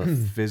sort of a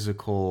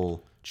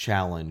physical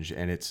challenge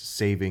and it's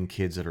saving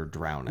kids that are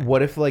drowning.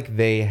 What if like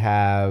they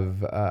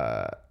have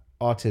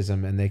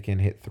autism and they can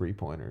hit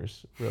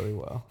 3-pointers really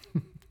well?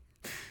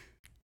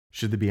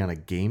 Should they be on a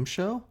game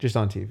show? Just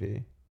on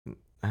TV.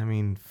 I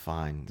mean,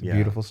 fine. It's a Yeah.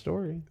 beautiful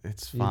story.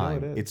 It's You know fine.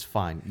 it is. It's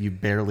fine. You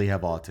barely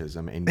have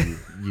autism, and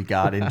you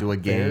got into a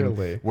game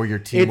Barely. where your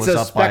team It's was a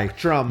up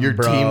spectrum,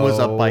 by team was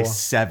up by bro.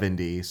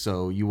 70.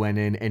 So you went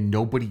in, and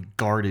nobody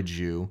guarded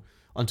you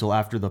until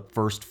after the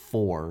first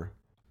 4.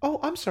 Oh,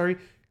 I'm sorry.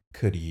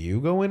 Could you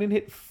go in and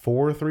hit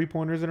 4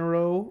 3-pointers in a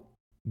row?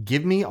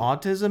 Give me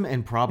autism,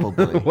 and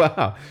probably.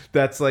 Wow.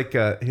 That's like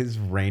his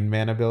Rain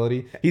Man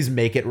ability. He's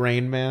Make It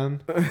Rain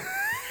Man.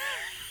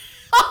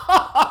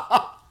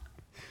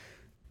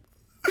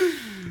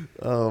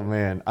 Oh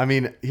man. I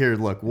mean, here,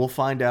 look, we'll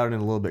find out in a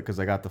little bit because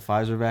I got the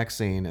Pfizer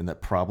vaccine, and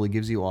that probably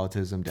gives you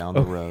autism down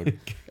the road.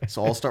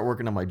 So I'll start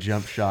working on my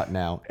jump shot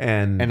now.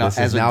 And And this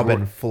has as a now gro-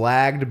 been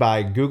flagged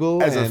by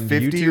Google As a and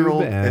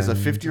 50-year-old, YouTube as a and-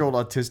 50-year-old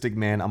autistic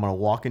man, I'm gonna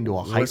walk into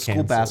a high We're school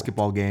canceled.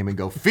 basketball game and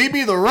go, "Feed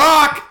me the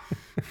rock."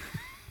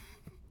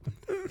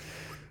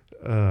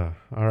 All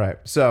right.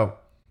 So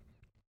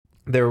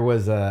there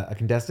was a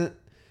contestant,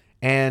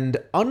 and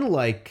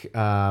unlike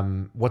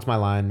What's My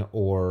Line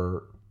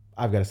or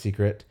I've Got a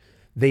Secret,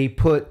 they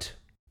put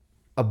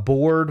a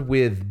board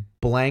with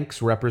blanks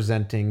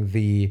representing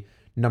the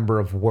number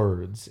of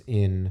words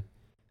in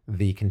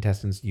the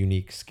contestant's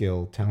unique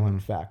skill,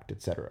 talent, fact,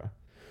 etc.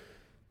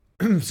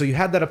 So you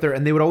had that up there,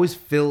 and they would always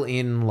fill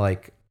in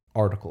like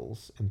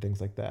articles and things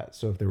like that.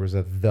 So if there was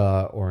a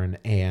the or an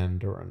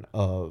and or an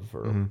of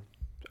or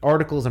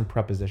articles and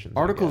prepositions. I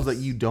Articles that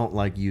guess. you don't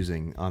like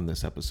using on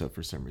this episode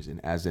for some reason,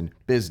 as in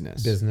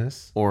business.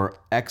 Business. Or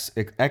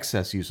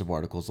excess use of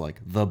articles like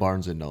the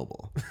Barnes &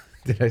 Noble.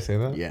 Did I say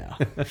that? Yeah.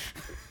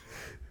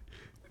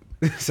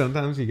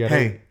 Sometimes you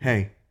gotta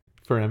Hey,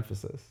 for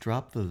emphasis.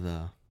 drop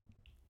the.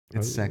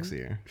 It's Oh.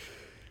 sexier.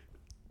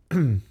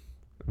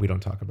 We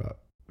don't talk about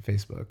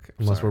Facebook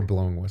unless Sorry. we're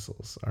blowing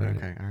whistles. All right.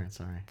 Okay, all right,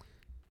 sorry.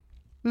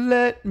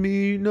 Let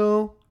me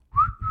know.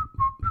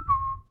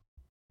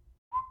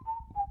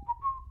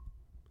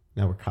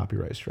 Now we're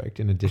copyright striked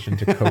in addition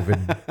to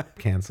COVID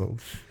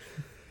canceled.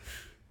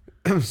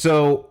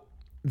 So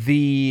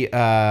the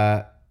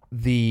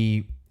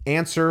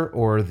answer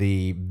or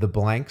the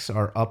blanks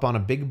are up on a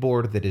big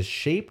board that is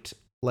shaped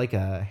like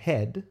a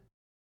head,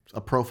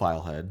 A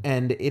profile head.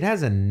 and it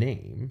has a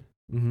name.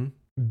 Mm-hmm.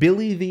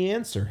 Billy the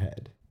Answer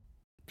Head.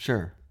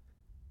 Sure.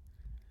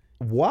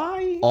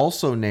 Why?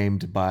 Also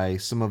named by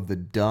some of the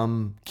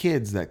dumb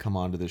kids that come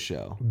onto the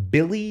show.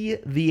 Billy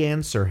the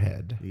Answer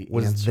Head The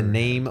was Answer the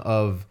name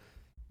of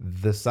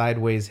the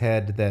sideways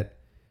head that,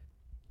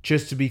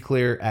 just to be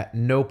clear, at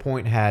no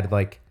point had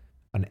like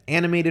an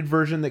animated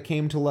version that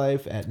came to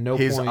life. At no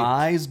His point,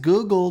 eyes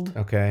Googled.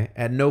 okay,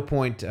 at no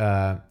point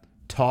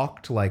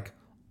talked like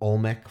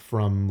Olmec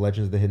from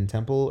Legends of the Hidden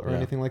Temple or Yeah.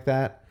 anything like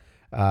that.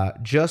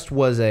 Just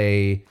was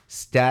a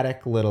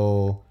static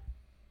little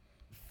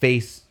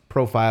face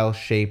profile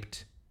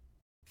shaped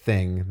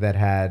thing that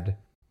had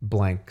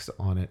blanks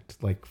on it,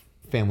 like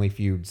Family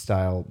Feud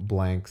style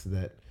blanks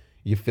that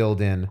you filled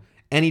in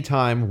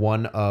anytime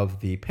one of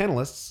the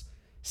panelists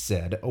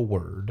said a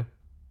word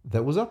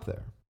that was up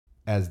there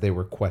as they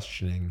were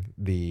questioning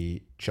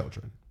the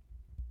children.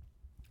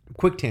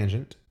 Quick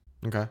tangent,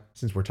 Okay.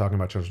 since we're talking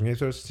about children's game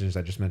shows, since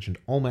I just mentioned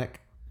Olmec,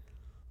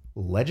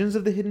 Legends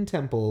of the Hidden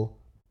Temple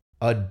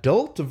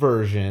adult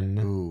version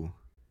Ooh.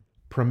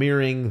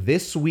 premiering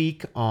this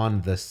week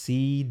on the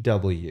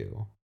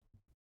CW.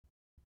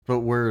 But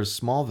where is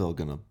Smallville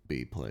gonna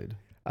be played?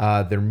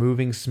 They're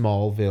moving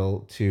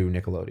Smallville to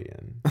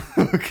Nickelodeon.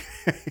 Okay.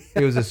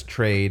 It was this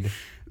trade.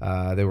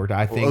 They were,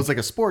 I Well, think, it was like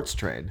a sports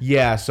trade.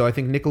 yeah. So I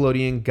think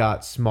Nickelodeon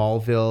got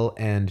Smallville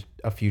and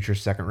a future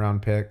second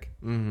round pick,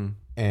 Mm-hmm.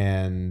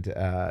 and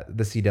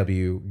the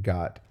CW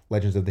got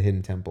Legends of the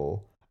Hidden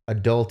Temple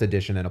adult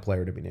edition and a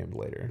player to be named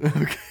later.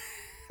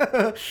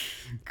 Okay.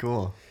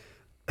 Cool.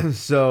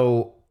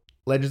 So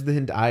Legends of the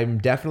Hidden, I'm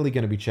definitely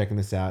going to be checking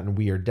this out, and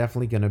we are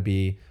definitely going to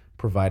be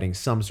providing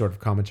some sort of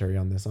commentary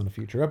on this on a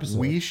future episode.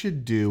 We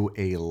should do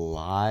a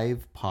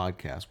live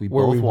podcast. We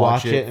Where both we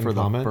watch watch it it and for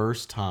comment? the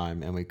first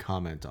time and we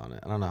comment on it.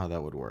 I don't know how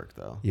that would work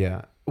though.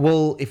 Yeah.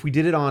 Well, if we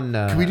did it on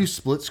Can we do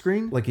split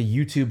screen? like a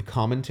YouTube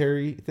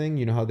commentary thing,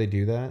 you know how they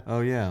do that?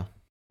 Oh yeah.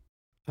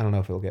 I don't know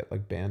if it'll get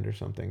like banned or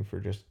something for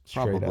just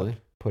straight Probably. up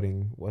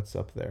putting what's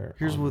up there.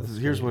 Here's on what the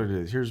here's screen. what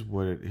it is. Here's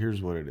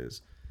what it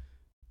is.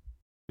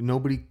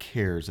 Nobody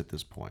cares at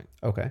this point.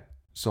 Okay.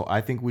 So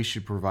I think we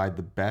should provide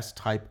the best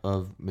type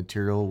of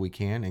material we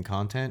can and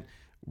content,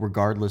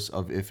 regardless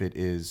of if it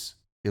is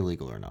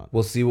illegal or not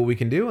We'll see what we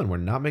can do, and we're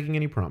not making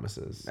any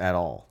promises. at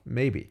all.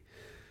 Maybe.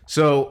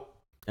 So,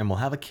 And we'll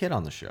have a kid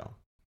on the show.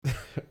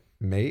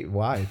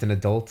 why? It's an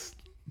adult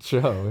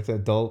show. It's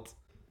adult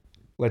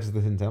Legends of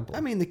the Hidden Temple.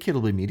 I mean, the kid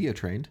will be media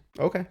trained.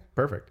 Okay,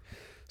 perfect.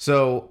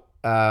 So,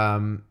 like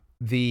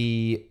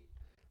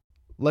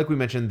we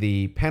mentioned,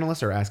 the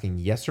panelists are asking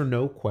yes or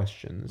no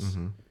questions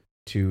Mm-hmm.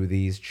 to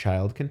these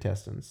child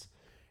contestants.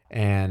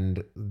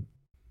 And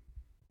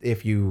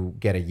if you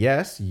get a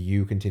yes,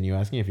 you continue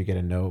asking. If you get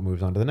a no, it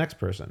moves on to the next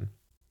person.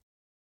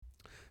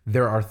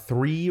 There are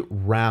 3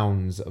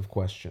 rounds of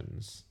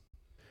questions,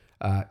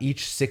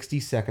 each 60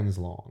 seconds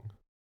long.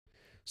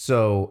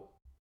 So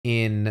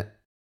in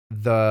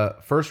the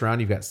first round,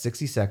 you've got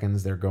 60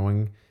 seconds. They're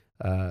going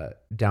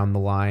down the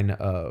line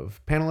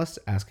of panelists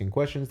asking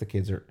questions. The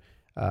kids are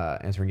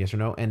answering yes or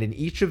no. And in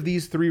each of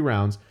these 3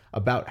 rounds,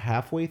 about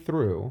halfway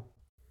through,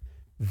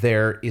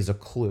 there is a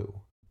clue.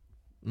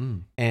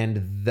 Mm.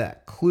 And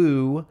that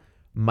clue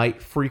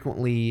might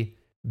frequently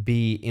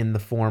be in the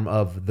form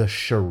of the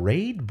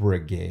Charade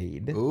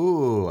Brigade.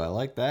 Ooh, I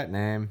like that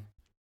name.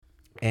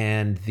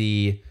 And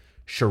the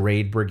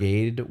Charade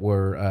Brigade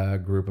were a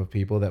group of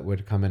people that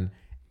would come and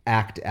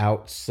act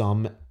out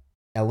some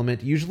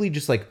element, usually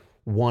just like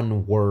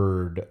one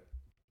word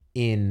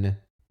in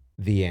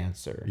the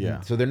answer.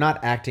 Yeah. So they're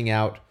not acting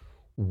out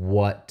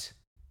what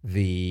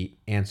the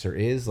answer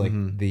is, like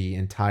Mhm. the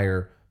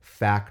entire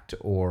fact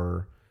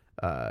or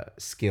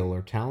skill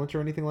or talent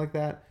or anything like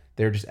that.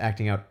 They're just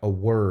acting out a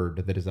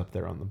word that is up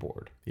there on the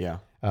board. Yeah.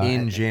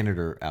 And-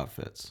 Janitor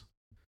outfits.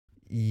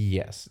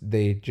 Yes,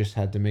 they just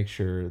had to make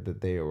sure that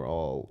they were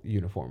all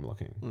uniform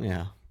looking.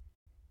 Yeah.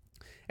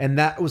 And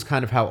that was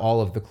kind of how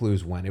all of the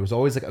clues went. It was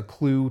always like a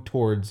clue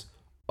towards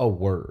a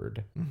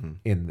word Mm-hmm.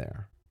 in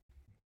there.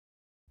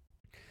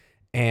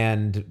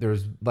 And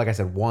there's, like I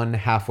said, one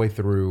halfway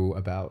through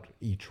about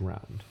each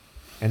round.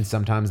 And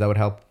sometimes that would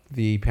help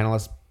the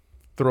panelists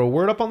throw a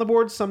word up on the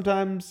board.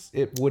 Sometimes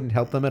it wouldn't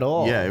help them at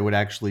all. Yeah, it would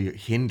actually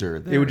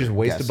hinder. It would just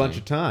waste a bunch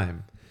guessing. of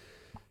time.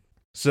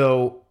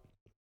 So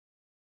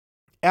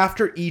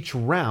after each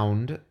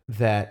round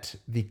that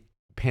the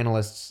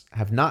panelists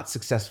have not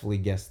successfully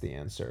guessed the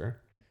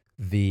answer,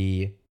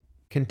 the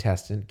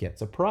contestant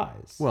gets a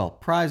prize. Well,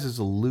 prize is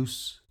a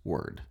loose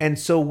word. And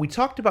so we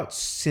talked about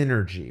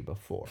synergy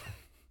before.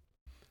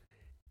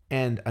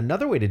 And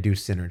another way to do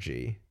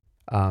synergy,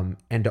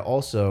 and to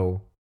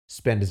also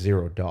spend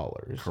 $0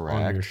 Correct.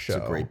 on your show,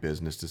 It's a great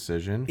business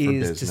decision for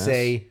is business. to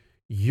say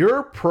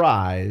your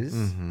prize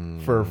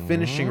Mhm. for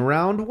finishing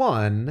round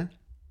 1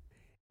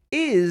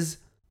 is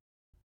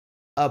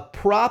a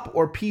prop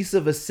or piece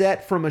of a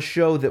set from a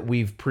show that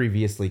we've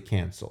previously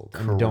canceled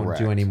and don't Correct.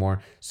 do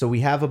anymore. So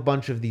we have a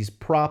bunch of these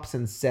props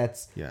and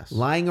sets Yes.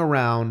 lying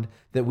around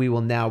that we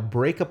will now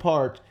break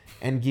apart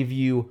and give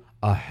you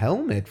a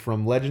helmet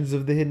from Legends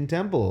of the Hidden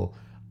Temple,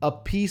 a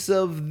piece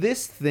of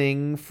this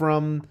thing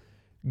from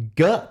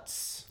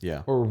Guts,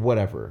 Yeah. or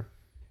whatever.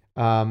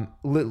 Round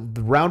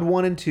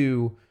 1 and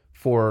 2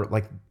 for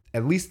like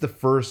at least the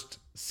first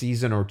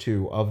season or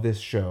 2 of this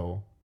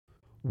show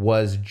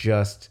was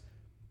just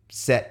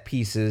set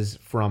pieces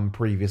from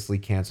previously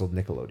canceled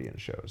Nickelodeon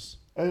shows.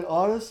 And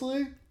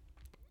honestly,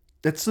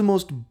 that's the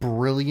most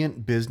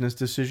brilliant business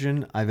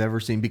decision I've ever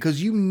seen,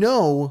 because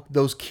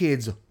those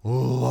kids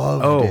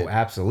loved it.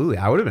 Absolutely.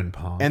 I would have been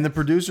pumped. And the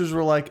producers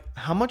were like,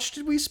 "How much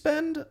did we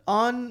spend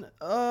on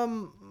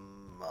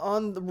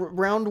the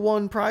round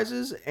 1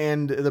 prizes?"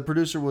 And the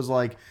producer was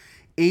like,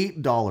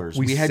 $8.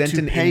 We We had sent to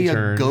an pay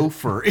intern. a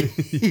gopher.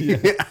 Yeah.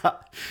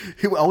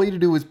 All we had to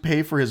do was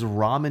pay for his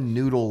ramen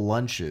noodle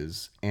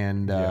lunches,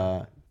 and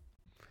yeah.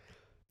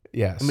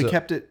 we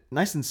kept it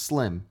nice and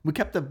slim. We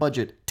kept the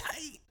budget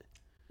tight.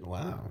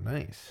 Wow,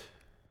 nice.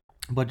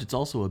 Budget's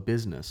also a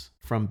business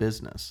from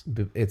business.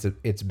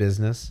 It's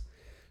business.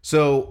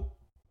 So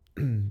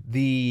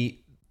the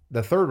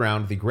third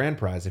round, the grand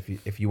prize,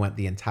 if you went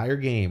the entire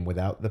game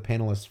without the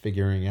panelists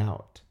figuring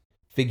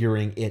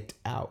it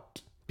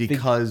out.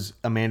 Because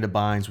Amanda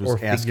Bynes was Or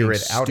figure asking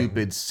it outing.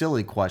 stupid,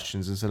 silly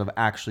questions instead of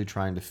actually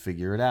trying to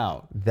figure it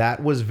out.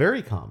 That was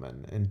very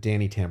common, and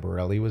Danny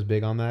Tamborelli was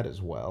big on that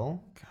as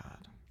well.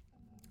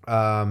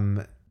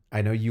 God.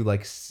 I know you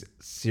like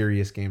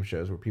serious game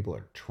shows where people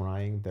are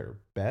trying their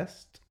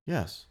best.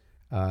 Yes.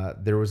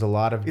 There was a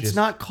lot of It's just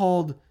not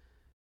called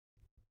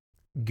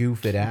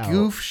goof it out.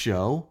 Goof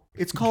Show.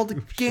 It's called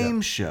Goof Game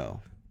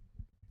Show.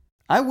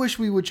 I wish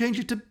we would change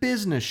it to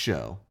Business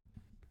Show.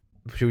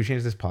 Should we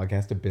change this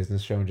podcast to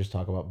business show and just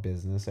talk about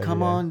business? Every Come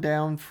day? on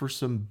down for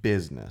some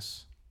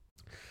business.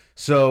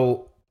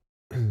 So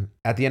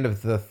at the end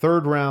of the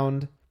third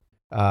round,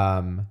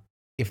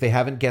 if they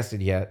haven't guessed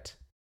it yet,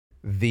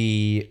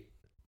 the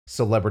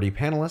celebrity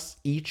panelists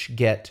each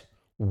get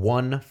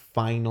one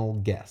final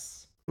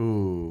guess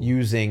Ooh.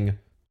 using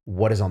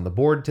what is on the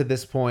board to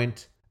this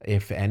point,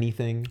 if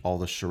anything. All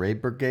the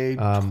Charade Brigade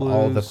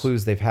All the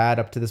clues they've had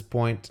up to this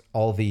point,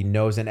 all the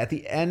no's. And at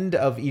the end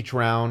of each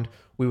round,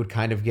 we would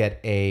kind of get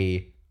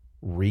a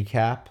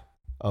recap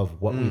of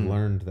what we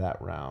learned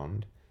that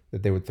round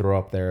that they would throw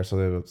up there. So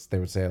they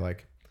would say,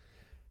 like,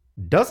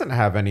 doesn't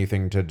have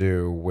anything to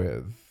do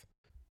with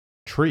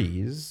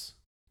trees,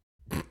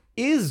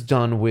 is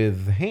done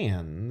with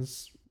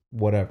hands,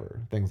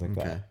 whatever, things like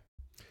Okay.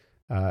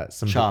 that.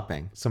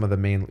 Chopping. Some of the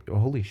main. Oh,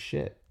 holy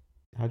shit!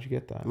 How'd you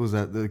get that? Was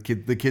that the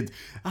kid? The kids.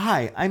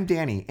 Hi, I'm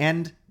Danny,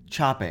 and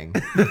chopping.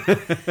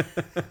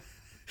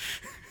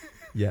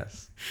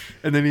 Yes,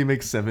 And then he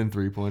makes 7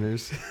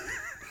 3-pointers.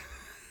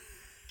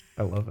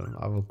 I love him.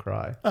 I will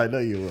cry. I know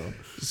you will.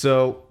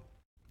 So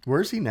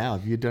Where's he now?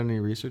 Have you done any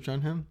research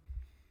on him?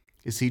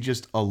 Is he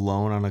just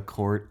alone on a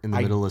court in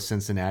the middle of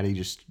Cincinnati,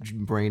 just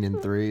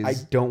braining threes? I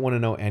don't want to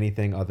know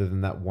anything other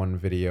than that one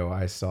video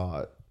I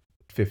saw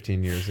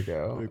 15 years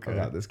ago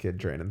about this kid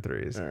draining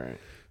threes. All right.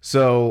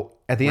 So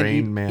at the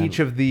Rain end, Man. each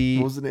of the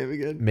What was the name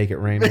again? Make It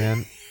Rain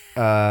Man.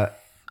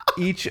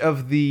 Each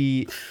of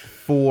the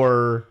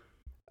 4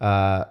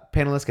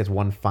 panelists gets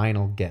one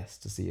final guess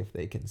to see if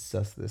they can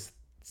suss this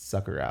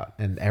sucker out.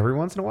 And every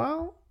once in a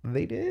while,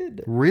 they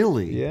did.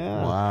 Really?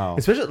 Yeah. Wow.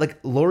 Especially like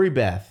Lori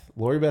Beth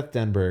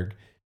Denberg.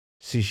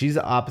 See, she's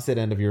the opposite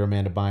end of your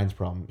Amanda Bynes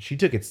problem. She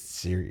took it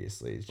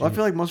seriously. Well, I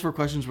feel like most of her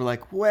questions were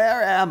like,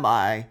 "Where am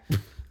I?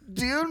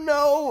 Do you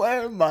know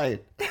where my?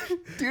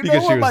 Do you know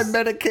Because she what my was-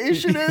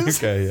 medication is?"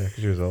 Okay, yeah, 'cause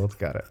she was old.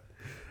 Got it.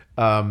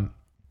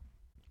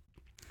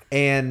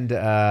 And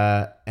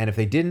if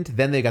they didn't,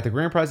 then they got the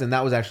grand prize, and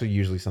that was actually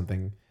usually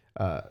something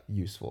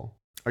useful.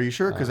 Are you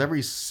sure? Because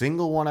every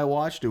single one I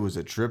watched, it was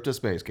a trip to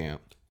space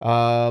camp.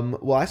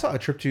 Well, I saw a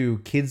trip to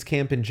kids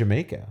camp in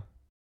Jamaica.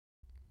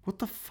 What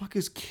the fuck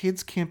is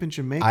kids camp in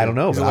Jamaica? I don't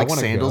know, Is it but I like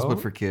wanna sandals, go.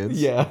 but for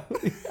kids? Yeah,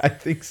 I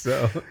think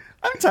so.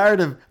 I'm tired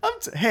of.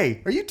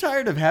 Hey, are you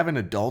tired of having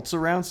adults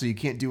around so you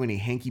can't do any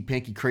hanky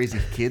panky crazy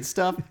kid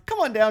stuff? Come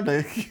on down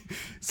to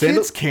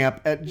kids camp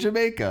at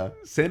Jamaica.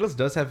 Sandals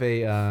does have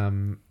a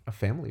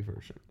family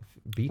version.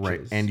 Beaches.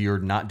 Right, and you're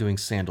not doing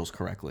sandals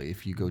correctly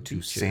if you go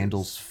to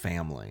Sandals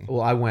Family.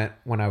 Well, I went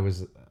when I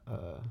was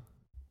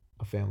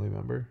a family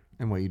member.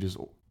 And what, you just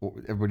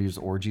everybody just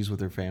orgies with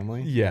their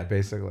family? Yeah,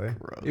 basically.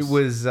 Gross. It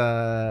was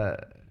I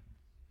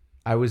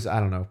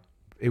don't know.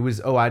 It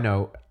was, I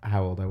know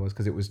how old I was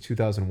because it was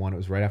 2001. It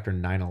was right after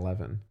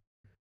 9/11.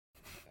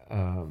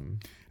 And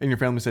your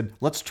family said,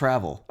 let's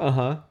travel.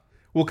 Uh-huh.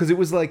 Well, because it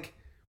was like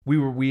we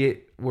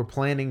were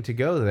planning to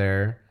go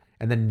there,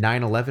 and then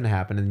 9/11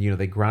 happened, and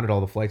they grounded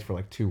all the flights for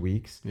like 2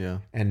 weeks. Yeah.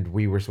 And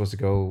we were supposed to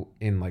go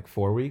in like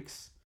 4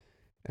 weeks,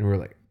 and we were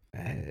like,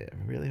 I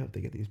really hope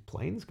they get these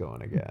planes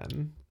going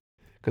again,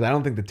 because I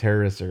don't think the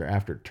terrorists are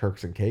after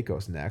Turks and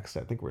Caicos next.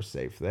 I think we're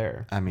safe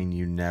there. I mean,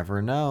 you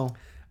never know.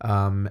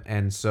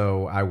 And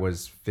so I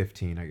was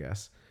 15, I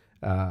guess,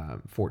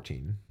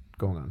 14,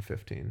 going on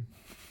 15,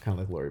 kind of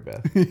like Lori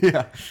Beth.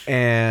 Yeah.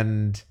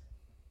 And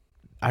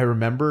I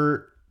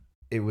remember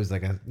it was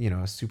like a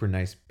super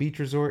nice beach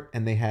resort,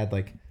 and they had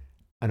like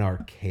an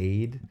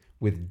arcade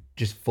with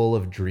just full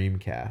of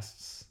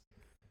Dreamcasts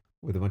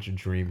with a bunch of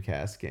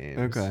Dreamcast games.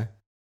 Okay.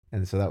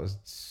 And so that was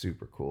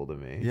super cool to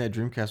me. Yeah,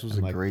 Dreamcast was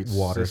And a like great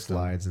water system.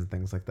 slides and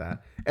things like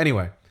that.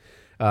 Anyway,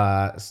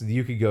 so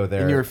you could go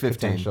there. And you were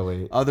 15.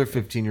 Potentially. Other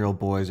 15-year-old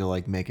boys are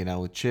like making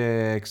out with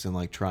chicks and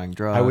like trying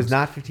drugs. I was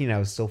not 15. I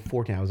was still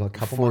 14. I was a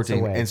couple months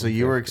 14. away. And so from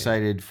you were 15.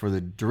 excited for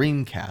the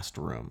Dreamcast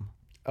room.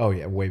 Oh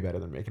yeah, way better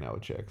than making out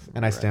with chicks,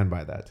 and I stand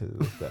by that to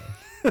this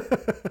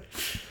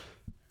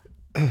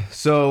day.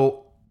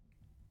 So,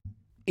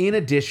 in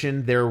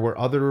addition, there were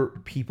other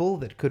people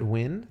that could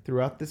win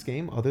throughout this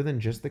game, other than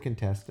just the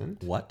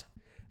contestant. What?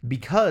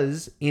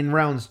 Because in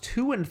rounds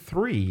 2 and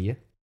 3,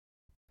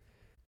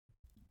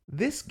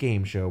 this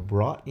game show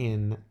brought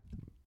in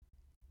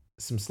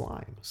some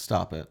slime.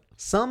 Stop it.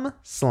 Some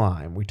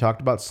slime. We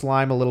talked about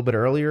slime a little bit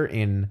earlier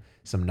in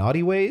some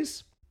naughty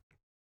ways.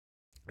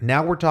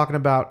 Now we're talking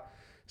about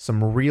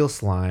some real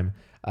slime.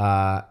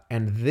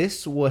 And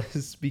this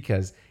was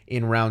because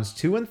in rounds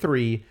 2 and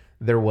 3,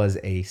 there was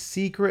a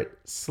secret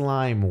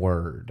slime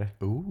word.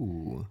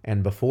 Ooh.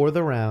 And before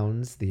the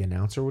rounds, the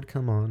announcer would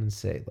come on and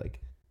say,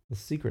 like, the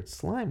secret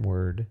slime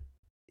word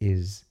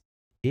is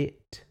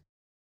it.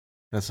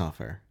 That's not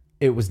fair.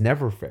 It was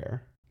never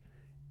fair.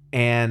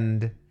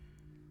 And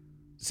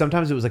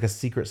sometimes it was like a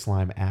secret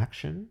slime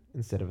action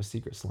instead of a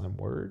secret slime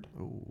word.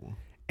 Ooh.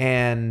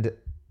 And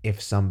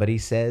if somebody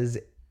says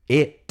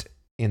it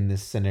in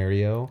this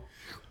scenario,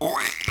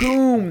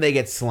 boom, they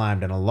get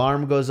slimed. An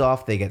alarm goes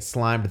off. They get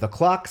slimed. The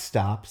clock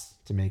stops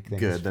to make things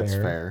Good, fair. that's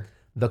fair.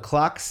 The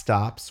clock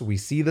stops. We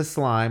see the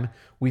slime.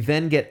 We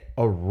then get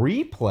a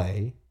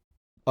replay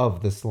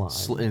of the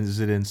slime.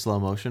 Is it in slow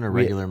motion or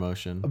regular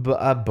motion?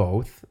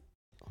 Both.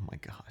 Oh my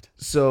God.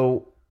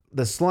 So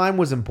the slime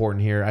was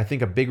important here. I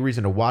think a big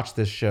reason to watch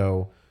this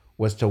show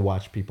was to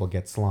watch people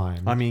get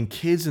slime. I mean,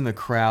 kids in the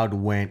crowd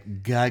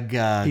went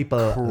gaga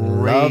People crazy.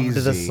 loved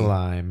the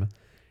slime.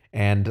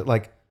 And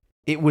like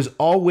it was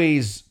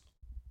always,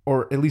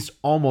 or at least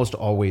almost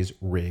always,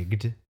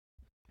 rigged,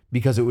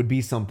 because it would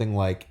be something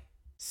like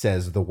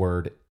says the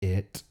word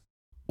it,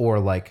 or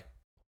like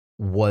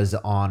was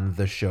on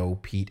the show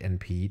Pete and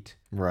Pete,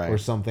 Right. or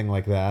something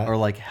like that. Or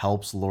like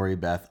helps Lori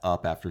Beth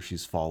up after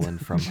she's fallen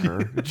from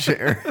her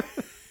chair.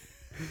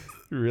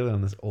 You're really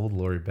on this old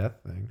Lori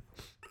Beth thing.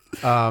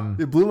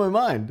 It blew my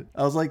mind.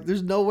 I was like,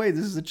 there's no way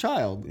this is a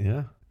child.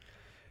 Yeah.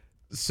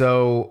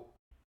 So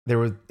there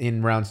was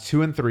in rounds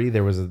 2 and 3,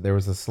 there was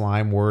a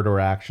slime word or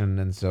action,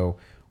 and so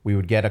we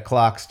would get a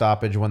clock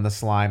stoppage when the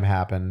slime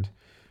happened.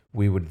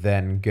 We would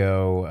then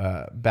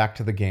go back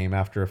to the game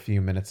after a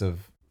few minutes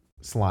of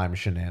slime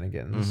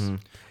shenanigans. Mm-hmm.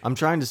 I'm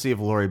trying to see if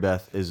Lori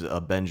Beth is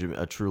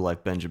a true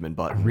life Benjamin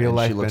Button. Real and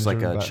life she looks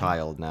Benjamin like a Button.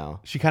 child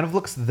now. She kind of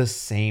looks the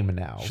same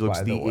now. She looks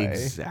by the way.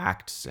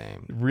 exact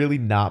same. Really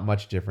not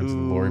much difference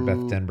in Lori Beth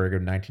Ooh. Denberg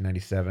of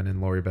 1997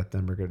 and Lori Beth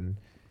Denberg in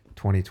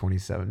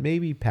 2027.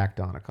 Maybe packed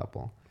on a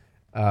couple.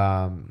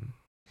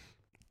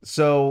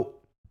 So,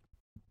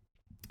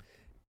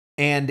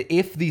 and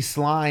if the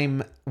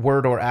slime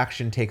word or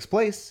action takes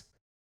place,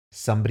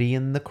 somebody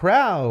in the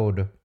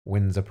crowd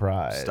wins a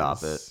prize.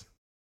 Stop it.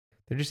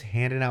 They're just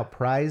handing out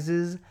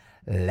prizes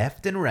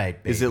left and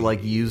right, baby. Is it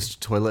like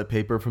used toilet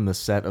paper from the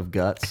set of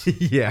Guts?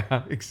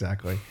 Yeah,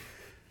 exactly.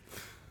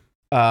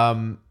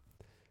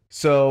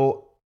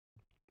 So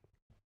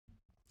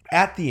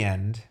at the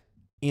end,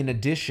 in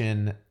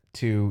addition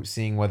to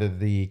seeing whether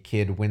the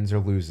kid wins or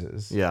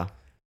loses, Yeah.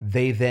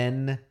 they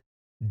then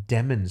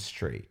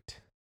demonstrate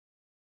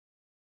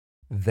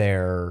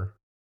their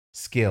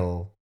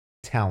skill,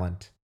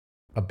 talent,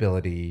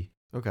 ability,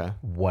 Okay.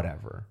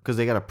 whatever. Because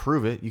they got to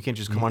prove it. You can't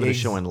just come onto the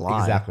show and lie.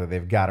 Exactly.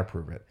 They've got to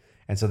prove it.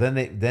 And so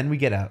then we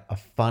get a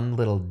fun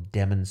little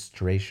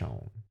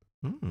demonstration.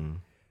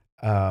 Mm.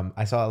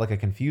 I saw like a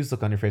confused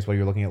look on your face while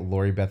you were looking at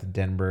Lori Beth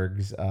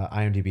Denberg's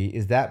IMDb.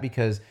 Is that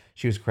because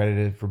she was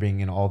credited for being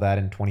in all that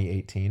in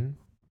 2018?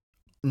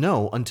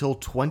 No, until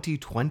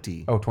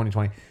 2020. Oh,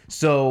 2020.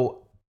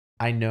 So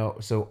I know.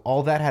 So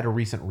all that had a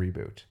recent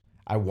reboot.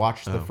 I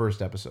watched the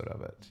first episode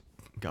of it.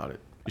 Got it.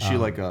 Is she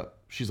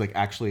she's like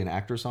actually an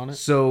actress on it?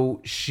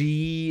 So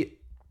she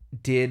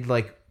did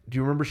like, do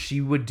you remember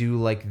she would do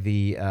like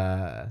the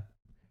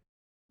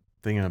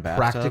Thing in a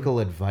bathtub? practical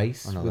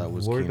advice Oh, no, with that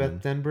was Lori Keenan.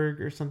 Beth Denberg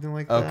or something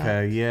like that?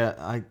 Okay, yeah,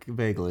 I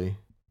vaguely.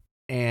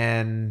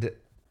 And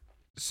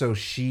so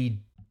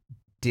she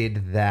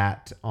did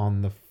that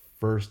on the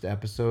first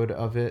episode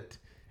of it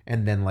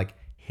and then like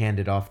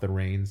handed off the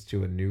reins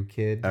to a new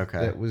kid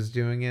that was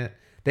doing it.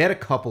 They had a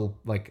couple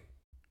like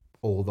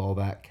old All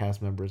That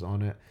cast members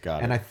on it.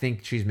 And I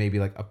think she's maybe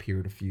like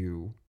appeared a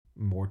few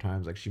more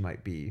times. Like she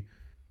might be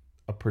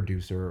a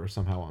producer or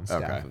somehow on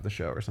staff of the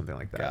show or something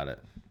like that. Got it.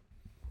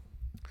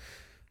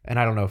 And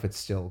I don't know if it's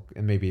still,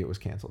 and maybe it was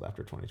canceled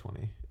after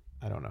 2020.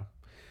 I don't know.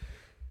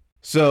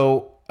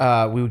 So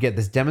we would get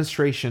this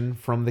demonstration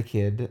from the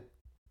kid.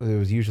 It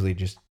was usually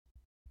just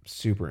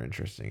super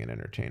interesting and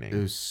entertaining. It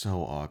was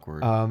so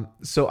awkward.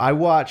 So I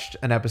watched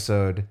an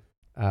episode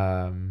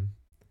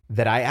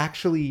that I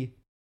actually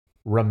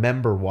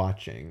remember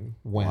watching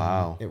when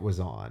it was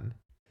on.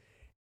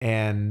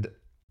 And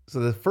so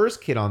the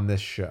first kid on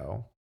this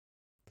show.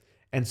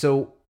 And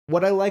so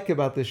what I like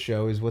about this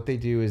show is what they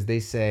do is they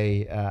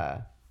say,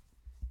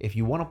 if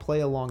you want to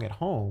play along at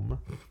home,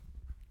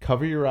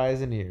 cover your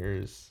eyes and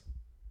ears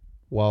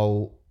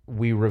while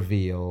we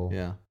reveal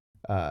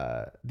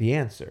the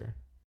answer.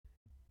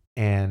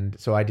 And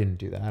so I didn't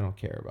do that. I don't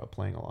care about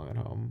playing along at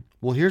home.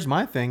 Well, here's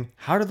my thing.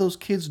 How do those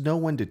kids know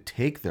when to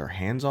take their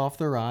hands off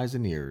their eyes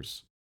and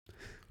ears?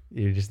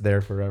 You're just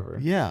there forever.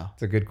 Yeah.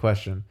 It's a good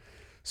question.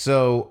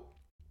 So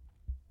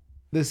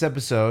this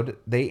episode,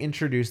 they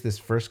introduced this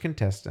first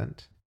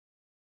contestant,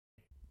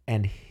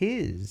 and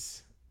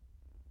his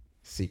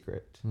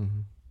secret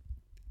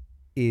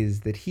is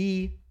that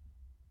he,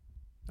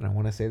 and I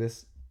want to say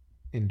this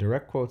in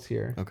direct quotes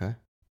here,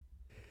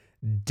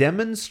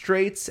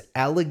 demonstrates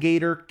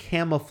alligator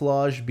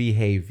camouflage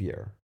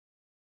behavior.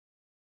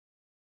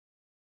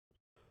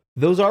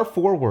 Those are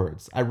 4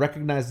 words. I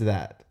recognize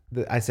that.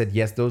 I said,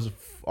 yes, those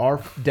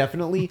are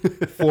definitely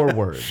 4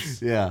 words.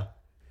 Yeah.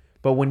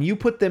 But when you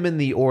put them in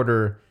the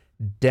order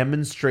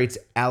demonstrates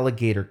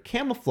alligator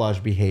camouflage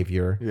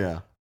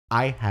behavior,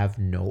 I have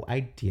no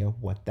idea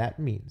what that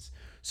means.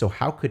 So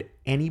how could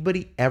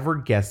anybody ever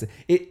guess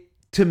it?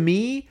 To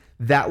me,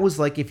 that was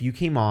like if you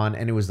came on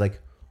and it was like,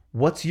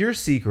 what's your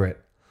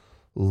secret?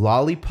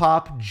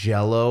 Lollipop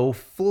Jello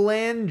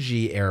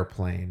Flangy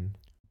airplane.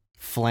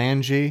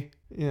 Flangy?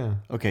 Yeah.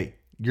 Okay,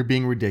 you're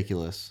being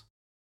ridiculous.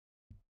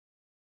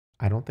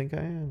 I don't think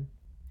I am.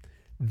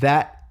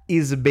 That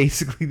is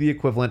basically the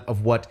equivalent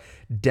of what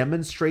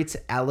demonstrates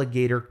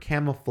alligator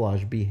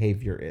camouflage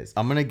behavior is.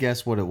 I'm going to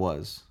guess what it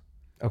was.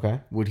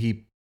 Okay.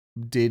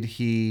 Did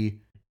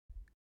he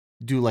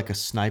do like a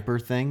sniper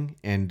thing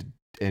and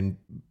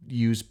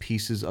use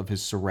pieces of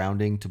his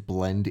surrounding to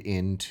blend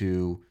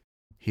into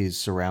his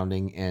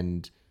surrounding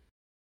and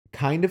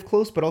kind of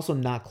close, but also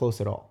not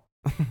close at all?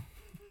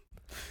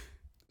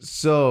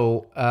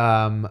 So,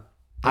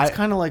 it's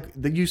kind of like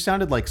you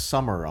sounded like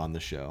Summer on the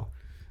show.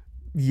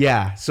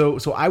 Yeah. So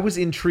I was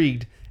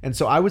intrigued. And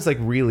so I was like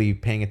really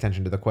paying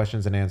attention to the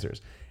questions and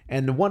answers.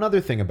 And one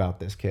other thing about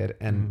this kid,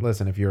 and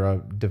listen, if you're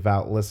a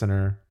devout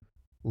listener,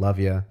 love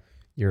you,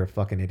 you're a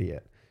fucking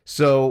idiot.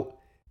 So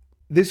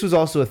this was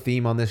also a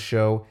theme on this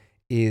show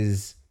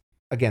is,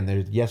 again,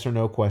 there's yes or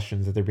no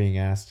questions that they're being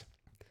asked.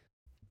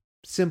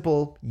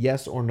 Simple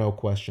yes or no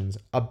questions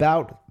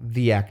about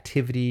the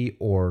activity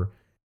or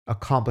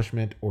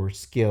accomplishment or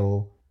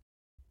skill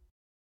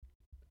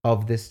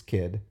of this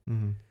kid.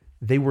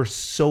 They were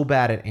so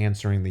bad at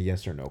answering the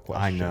yes or no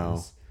questions. I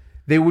know.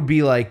 They would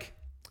be like,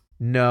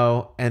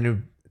 no,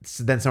 and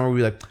then someone would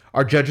be like,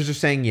 our judges are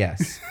saying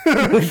yes.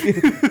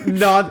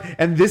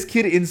 And this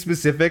kid in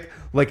specific,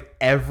 like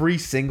every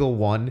single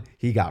one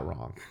he got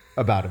wrong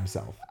about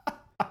himself.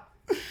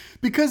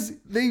 Because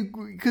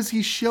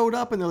he showed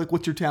up and they're like,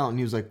 what's your talent? And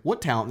he was like,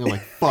 what talent? And they're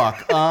like,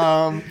 fuck.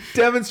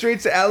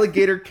 Demonstrates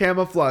alligator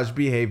camouflage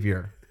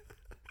behavior.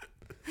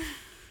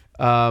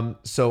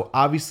 So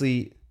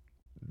obviously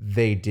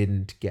they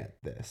didn't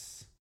get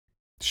this.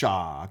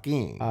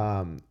 Shocking.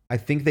 I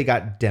think they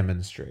got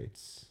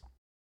demonstrates.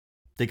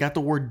 They got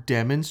the word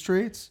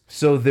demonstrates?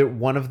 So that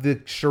one of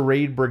the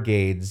charade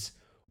brigades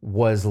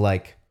was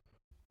like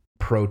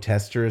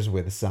protesters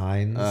with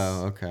signs.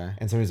 Oh, okay.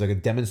 And somebody's like a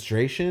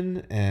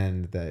demonstration,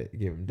 and they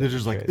gave them. They're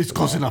just like, it's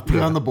close enough. Put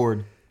it on the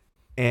board.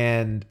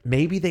 And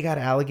maybe they got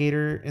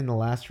alligator in the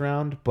last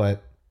round,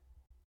 but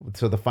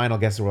so the final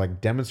guesses were like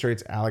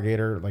demonstrates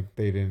alligator. Like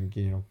they didn't,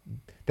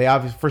 they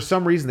obviously for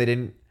some reason they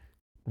didn't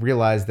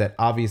realize that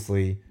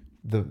obviously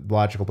the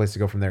logical place to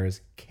go from there is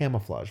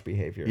camouflage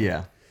behavior.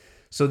 Yeah.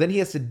 So then he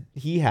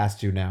has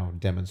to now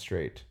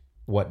demonstrate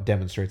what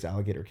demonstrates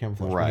alligator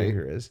camouflage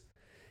behavior is.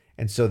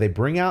 And so they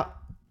bring out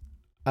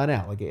an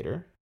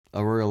alligator.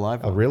 A real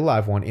live one. A real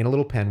live one in a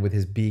little pen with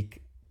his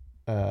beak.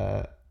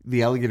 The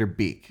alligator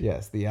beak.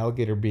 Yes, the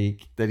alligator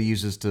beak. That he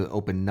uses to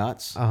open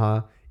nuts.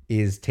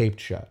 Is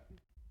taped shut.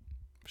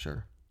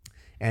 Sure.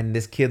 And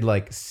this kid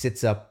like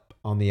sits up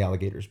on the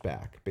alligator's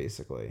back,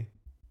 basically.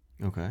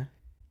 Okay.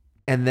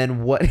 And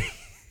then what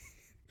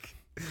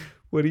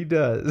he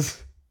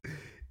does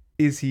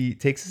is he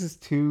takes his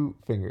 2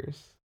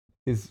 fingers,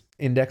 his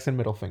index and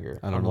middle finger.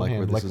 I don't like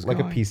where this is like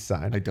going. a peace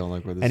sign. I don't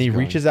like where this is going. And he going.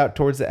 reaches out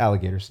towards the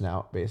alligator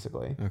snout,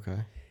 basically. Okay.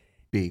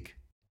 Beak.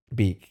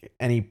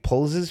 And he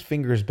pulls his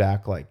fingers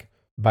back like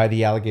by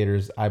the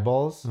alligator's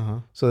eyeballs Uh-huh.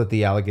 so that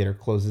the alligator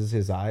closes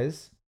his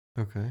eyes.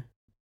 Okay.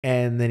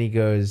 And then he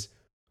goes,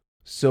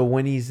 so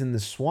when he's in the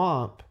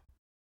swamp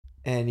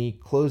and he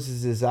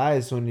closes his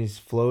eyes when he's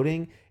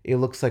floating, it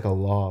looks like a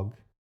log.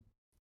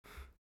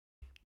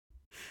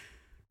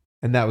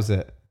 And that was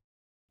it.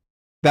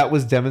 That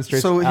was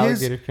demonstrates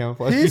alligator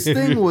camouflage. His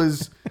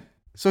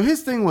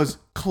thing was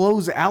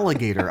close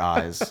alligator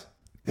eyes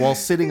while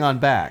sitting on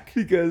back.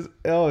 Because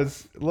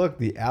look,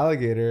 the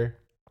alligator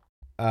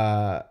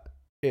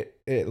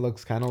it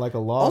looks kind of like a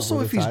log. Also,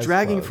 with if its he's eyes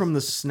dragging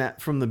closed.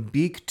 from the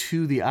beak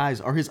to the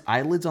eyes, are his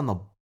eyelids on the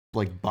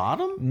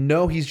bottom?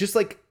 No, he's just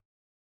like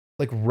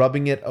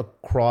rubbing it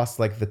across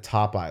like the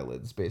top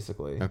eyelids,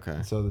 basically.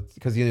 Okay. So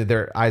because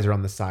their eyes are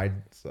on the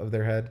sides of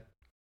their head,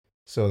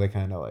 so they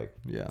kind of like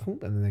and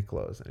then they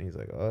close, and he's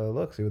like, oh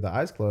look, see with the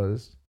eyes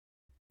closed,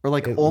 Or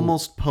like It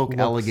almost poke looks-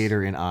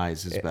 alligator in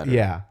eyes is better.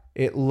 Yeah,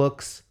 it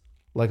looks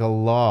like a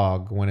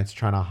log when it's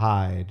trying to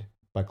hide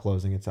by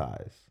closing its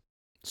eyes.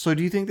 So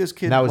do you think this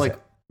kid That was like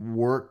it.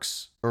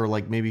 works, or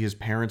like maybe his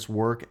parents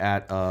work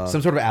at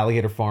Some sort of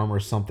alligator farm or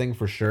something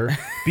for sure.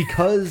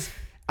 Because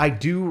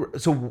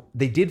so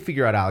they did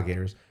figure out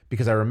alligators,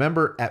 because I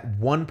remember at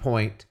one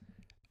point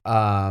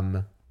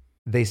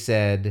they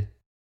said,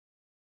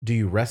 do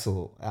you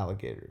wrestle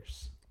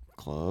alligators?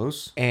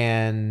 close?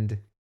 And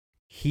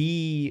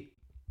he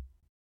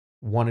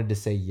wanted to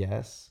say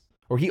yes.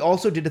 Or he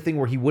also did a thing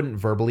where he wouldn't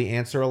verbally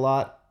answer a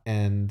lot,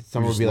 and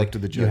someone would just be looked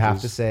like, at the you have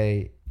to judges.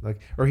 say, like,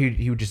 or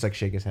he would just like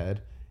shake his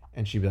head,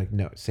 and she'd be like,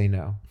 no, say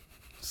no.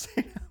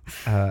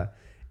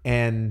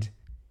 And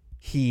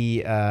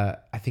he I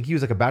think he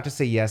was like about to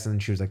say yes, and then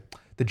she was like,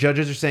 the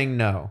judges are saying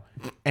no.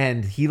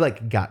 And he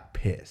like got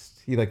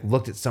pissed. He like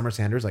looked at Summer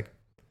Sanders like,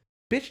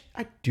 bitch,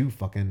 I do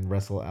fucking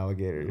wrestle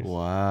alligators.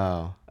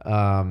 Wow.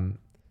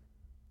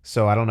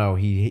 So I don't know.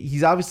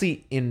 He's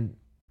obviously in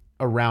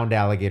around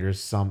alligators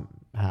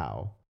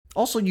somehow.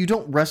 Also, you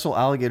don't wrestle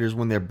alligators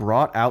when they're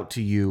brought out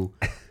to you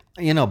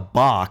in a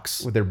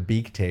box With their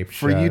beak taped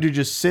for shut. you to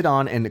just sit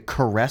on and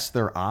caress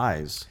their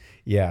eyes.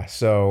 Yeah,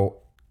 so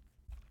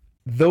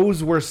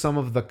those were some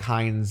of the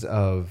kinds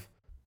of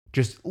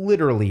just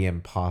literally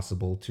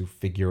impossible to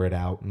figure it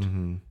out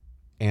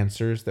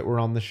answers that were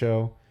on the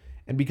show.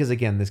 And because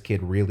again, this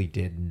kid really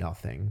did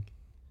nothing.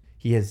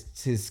 His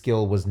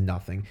skill was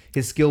nothing.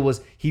 His skill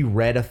was he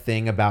read a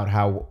thing about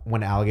how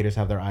when alligators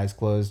have their eyes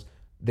closed,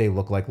 they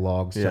look like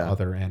logs to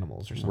other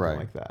animals or something Right.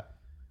 like that.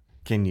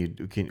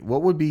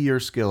 What would be your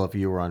skill if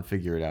you were on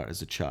Figure It Out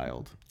as a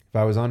child? If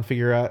I was on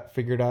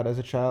figured out as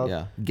a child,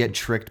 Yeah. Get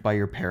tricked by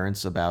your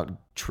parents about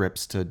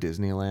trips to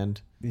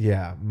Disneyland?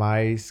 yeah,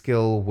 my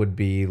skill would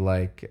be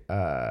like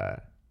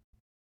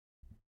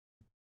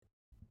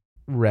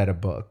read a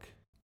book.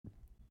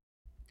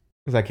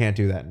 Because I can't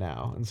do that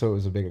now, and so it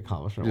was a big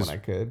accomplishment Just when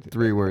I could.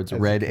 3 words, As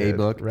a read a kid,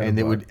 book, read a and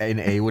it book. would an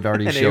A would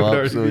already An A show would up,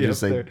 already so it would be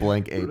just up say there.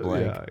 blank A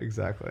blank. Yeah,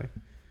 exactly.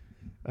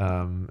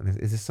 And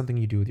is this something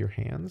you do with your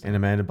hands? And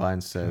Amanda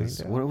Bynes says,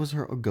 Kinda. what was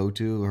her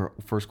go-to? Her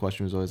first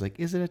question was always like,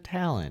 is it a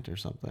talent or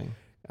something?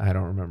 I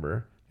don't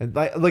remember. And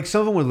like some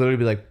of them would literally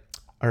be like,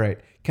 "All right,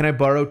 can I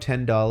borrow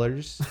 $10?"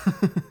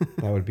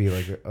 That would be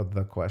like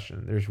the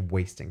question. There's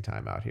wasting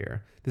time out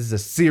here. This is a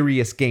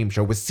serious game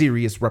show with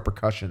serious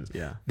repercussions.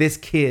 Yeah. This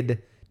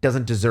kid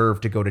doesn't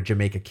deserve to go to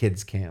Jamaica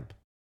Kids Camp.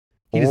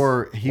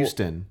 Or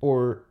Houston.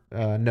 Or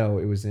no,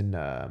 it was in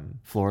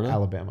Florida?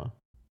 Alabama.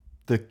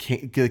 The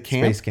camp?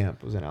 Space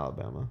camp was in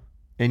Alabama.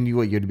 And you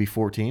had to be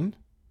 14?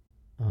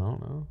 I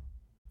don't know.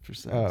 For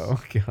sex.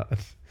 Oh God,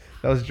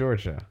 that was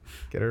Georgia.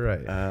 Get it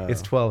right. Oh.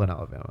 It's 12 in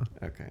Alabama.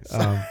 Okay.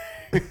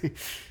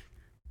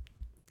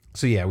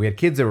 So yeah, we had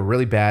kids that were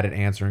really bad at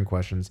answering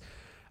questions.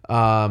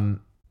 I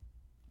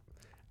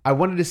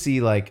wanted to see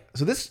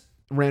so this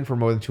ran for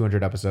more than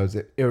 200 episodes.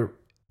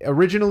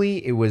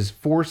 Originally it was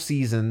 4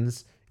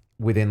 seasons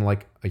within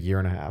like a year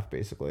and a half,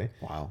 basically.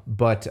 Wow.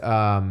 But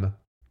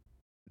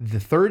the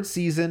 3rd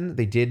season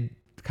they did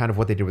kind of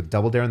what they did with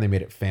Double Dare, and they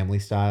made it family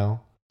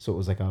style. So it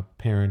was like a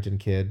parent and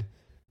kid.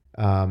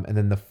 And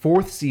then the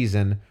 4th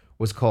season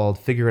was called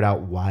Figure It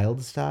Out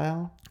Wild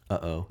Style.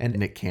 Uh-oh. And- And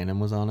Nick Cannon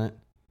was on it?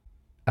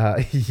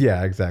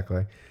 Yeah,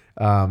 exactly.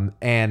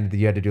 And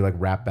you had to do like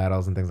rap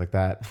battles and things like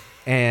that.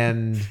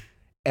 And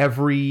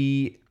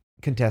every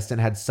contestant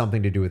had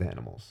something to do with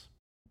animals.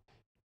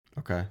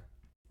 Okay.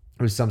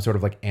 It was some sort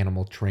of like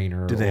animal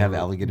trainer. Did they have or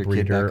Alligator Kid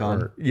breeder back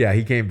on? Yeah,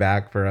 he came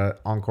back for an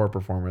encore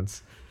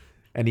performance,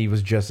 and he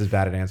was just as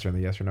bad at answering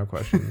the yes or no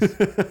questions.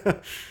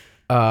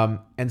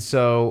 And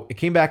so it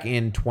came back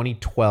in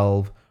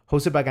 2012,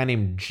 hosted by a guy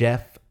named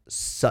Jeff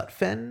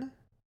Sutphen.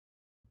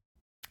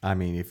 I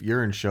mean, if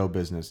you're in show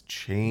business,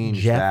 change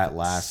Jeff that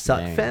last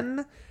name.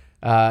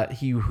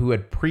 Sutphen. Who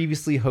had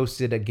previously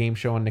hosted a game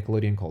show on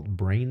Nickelodeon called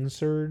Brain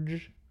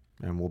Surge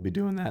And we'll be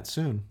doing that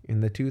soon.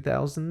 in the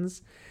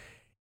 2000s.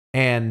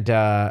 And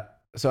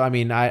so, I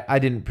mean, I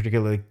didn't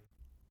particularly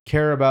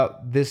care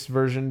about this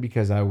version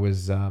because I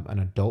was an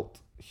adult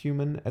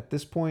human at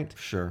this point.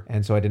 Sure.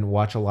 And so I didn't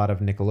watch a lot of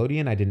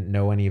Nickelodeon. I didn't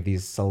know any of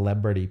these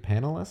celebrity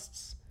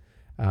panelists.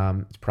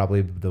 It's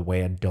probably the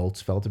way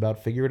adults felt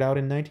about Figure It Out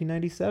in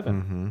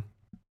 1997.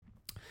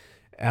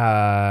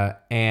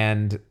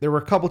 And there were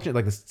a couple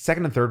like the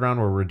second and third round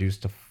were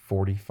reduced to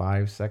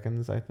 45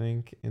 seconds, I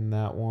think, in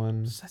that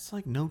one. That's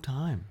like no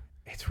time.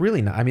 It's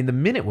really not. I mean, the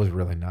minute was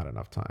really not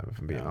enough time, if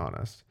I'm being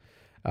honest.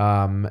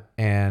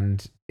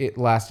 And it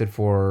lasted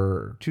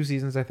for 2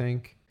 seasons, I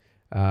think.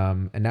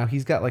 And now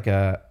he's got like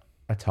a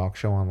talk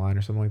show online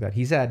or something like that.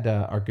 He's had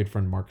our good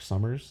friend Mark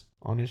Summers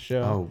on his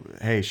show. Oh,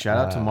 hey, shout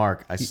out to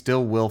Mark. I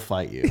still will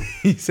fight you.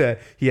 He said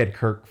he had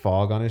Kirk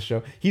Fogg on his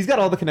show. He's got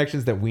all the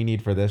connections that we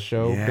need for this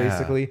show, Yeah.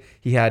 basically.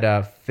 He had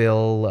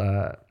Phil,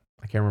 I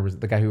can't remember,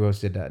 the guy who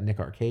hosted Nick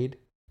Arcade.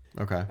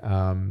 Okay.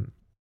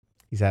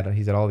 He's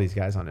had all these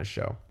guys on his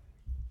show.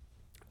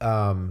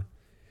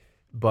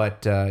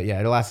 But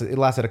yeah, it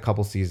lasted a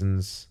couple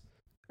seasons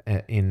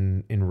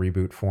in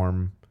reboot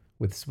form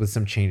with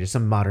some changes,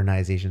 some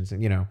modernizations,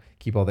 and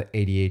keep all the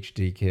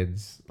ADHD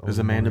kids. Is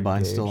Amanda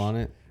Bynes still on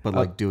it? But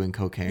like doing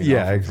cocaine. Yeah,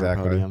 off of her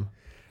exactly. podium?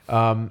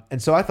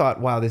 And so I thought,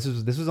 wow, this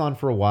was on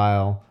for a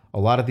while. A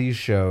lot of these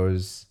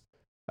shows,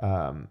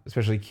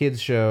 especially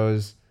kids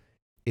shows,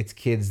 it's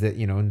kids that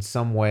in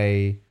some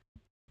way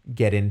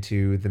get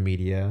into the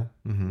media,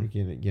 because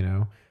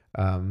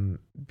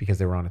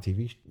they were on a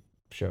TV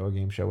show, a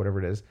game show, whatever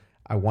it is.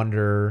 I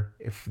wonder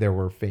if there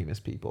were famous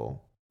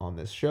people on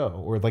this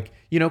show, or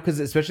because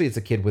especially it's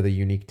a kid with a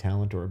unique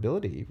talent or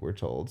ability, we're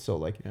told. So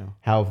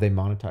how have they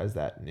monetized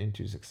that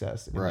into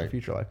success in their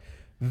future life?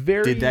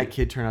 Did that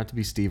kid turn out to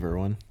be Steve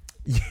Irwin?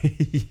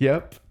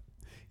 Yep,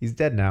 he's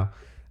dead now.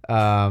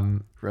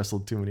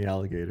 Wrestled too many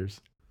alligators.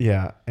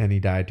 Yeah, and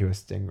he died to a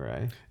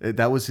stingray.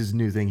 That was his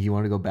new thing. He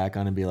wanted to go back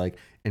on and be like,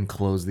 and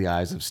close the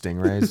eyes of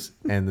stingrays.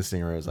 And the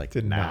stingray was like,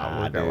 Did not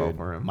work out well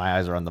for him. My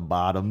eyes are on the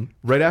bottom.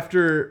 Right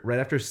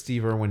after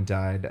Steve Irwin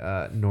died,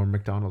 Norm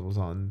Macdonald was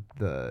on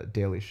the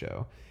Daily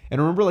Show,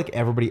 and I remember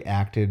everybody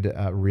acted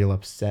real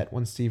upset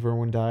when Steve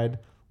Irwin died.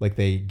 Like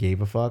they gave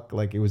a fuck.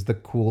 Like it was the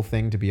cool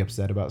thing to be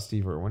upset about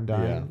Steve Irwin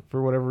dying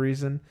for whatever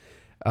reason.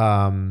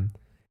 And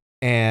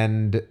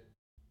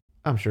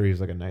I'm sure he was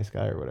a nice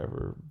guy or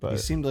whatever, but he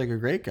seemed like a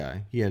great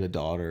guy. He had a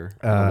daughter,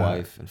 and a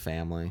wife, and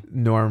family.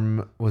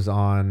 Norm was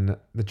on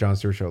the Jon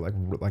Stewart show like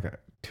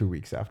 2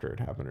 weeks after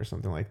it happened or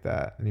something like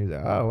that, and he was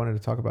like, "Oh, I wanted to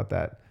talk about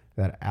that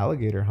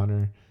alligator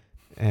hunter,"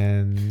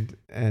 and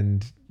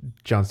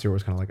Jon Stewart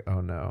was kind of like,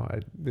 "Oh no,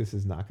 this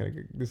is not gonna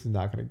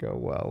go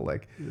well."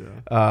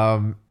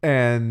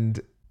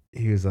 And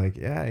he was like,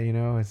 "Yeah,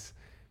 it's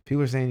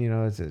people are saying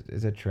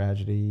it's a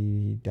tragedy.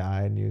 He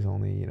died, and he was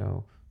only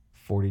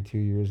 42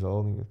 years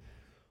old." And he goes,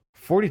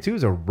 42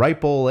 is a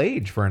ripe old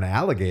age for an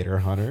alligator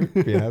hunter,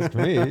 if you ask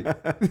me.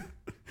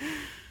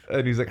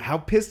 And he's like, how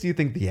pissed do you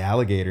think the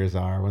alligators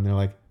are when they're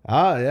like,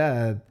 oh,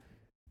 yeah,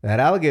 that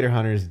alligator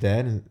hunter is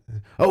dead? And,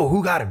 oh,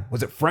 who got him?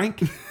 Was it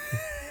Frank?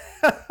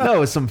 No, it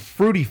was some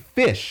fruity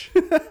fish.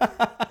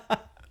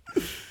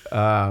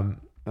 Oh,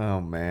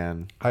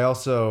 man. I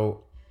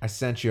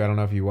sent you, I don't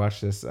know if you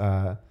watched this,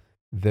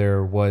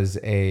 there was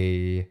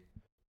a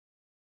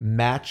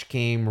Match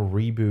Game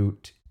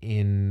reboot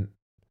in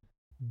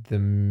the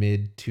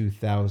mid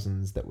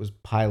 2000s that was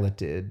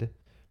piloted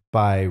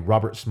by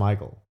Robert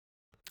Smigel.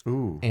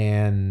 Ooh.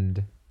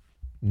 And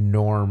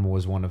Norm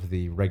was one of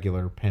the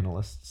regular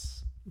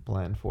panelists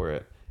planned for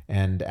it.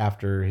 And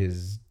after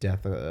his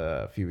death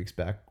a few weeks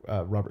back,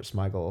 Robert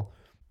Smigel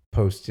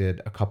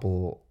posted a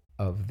couple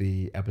of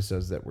the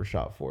episodes that were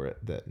shot for it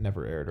that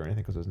never aired or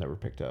anything because it was never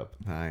picked up.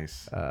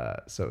 Nice.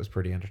 So it was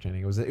pretty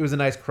entertaining. It was a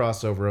nice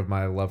crossover of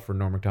my love for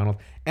Norm Macdonald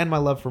and my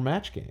love for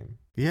Match Game.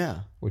 Yeah.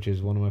 Which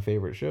is one of my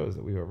favorite shows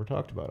that we've ever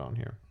talked about on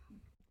here.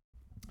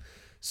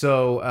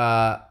 So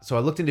I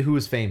looked into who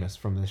was famous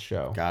from this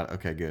show. Got it.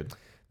 Okay, good.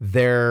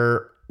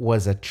 There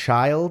was a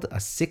child, a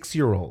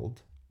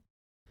 6-year-old,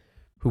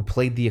 who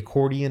played the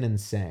accordion and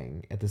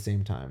sang at the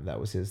same time. That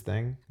was his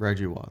thing.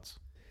 Reggie Watts.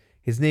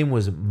 His name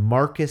was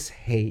Marcus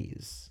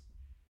Hayes.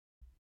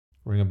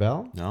 Ring a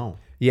bell? No.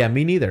 Yeah,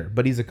 me neither.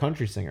 But he's a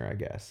country singer, I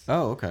guess.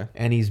 Oh, okay.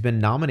 And he's been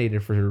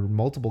nominated for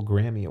multiple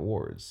Grammy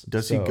Awards.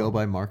 Does he go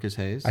by Marcus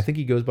Hayes? I think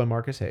he goes by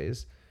Marcus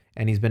Hayes.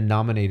 And he's been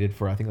nominated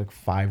for, I think,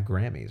 5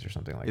 Grammys or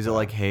something like that. Is it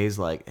like Hayes,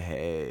 like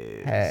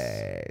Hayes?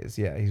 Hayes.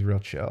 Yeah, he's real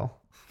chill.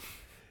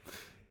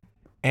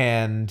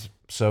 And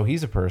so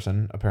he's a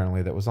person,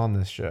 apparently, that was on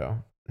this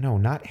show. No,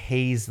 not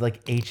Hayes,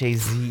 like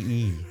Haze.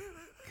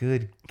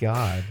 Good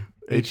God.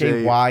 Hayes.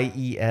 Hayze.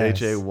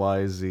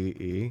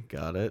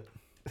 Got it.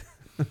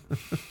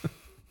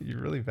 You're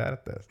really bad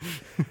at this.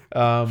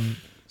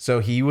 So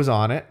he was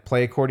on it,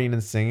 play accordion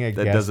and sing.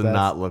 That does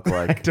not look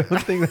like. I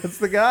don't think that's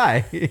the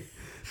guy.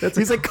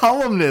 He's a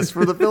columnist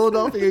for the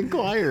Philadelphia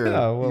Inquirer.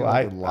 Oh, well,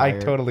 I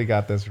totally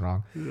got this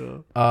wrong. Yeah.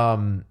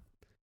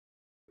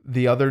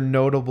 The other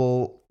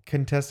notable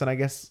contestant, I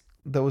guess,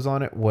 that was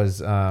on it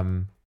was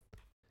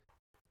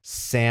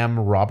Sam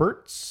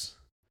Roberts.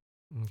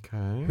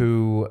 Okay.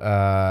 Who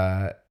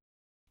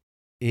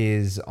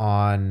is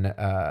on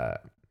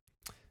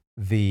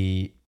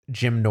the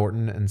Jim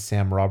Norton and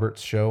Sam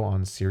Roberts show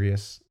on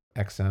Sirius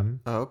XM.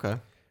 Oh, okay.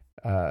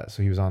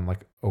 So he was on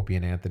like Opie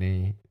and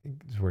Anthony,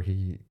 is where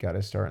he got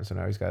his start, and so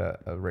now he's got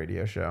a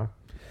radio show.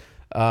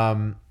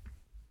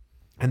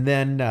 And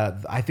then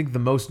I think the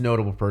most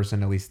notable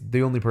person, at least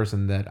the only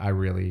person that I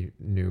really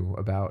knew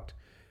about,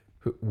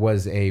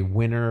 was a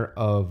winner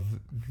of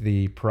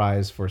the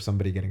prize for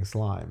somebody getting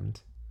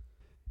slimed.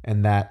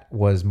 And that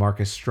was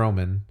Marcus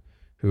Stroman,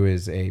 who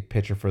is a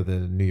pitcher for the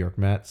New York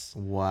Mets.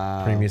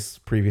 Wow.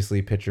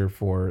 Previously pitcher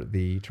for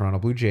the Toronto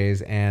Blue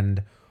Jays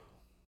and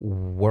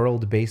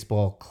World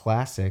Baseball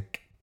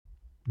Classic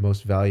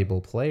most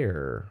valuable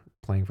player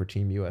playing for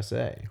Team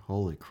USA.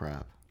 Holy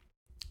crap.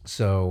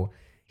 So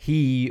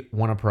he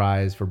won a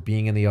prize for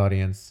being in the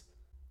audience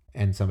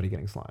and somebody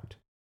getting slimed.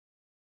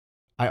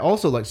 I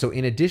also like, so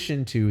in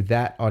addition to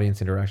that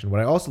audience interaction, what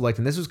I also liked,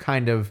 and this was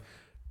kind of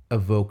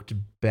evoked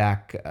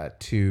back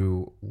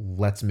to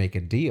Let's Make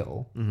a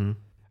Deal,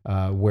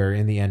 where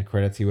in the end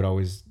credits, he would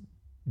always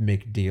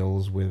make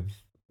deals with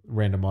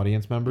random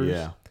audience members.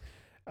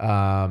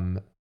 Yeah.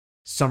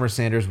 Summer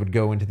Sanders would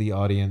go into the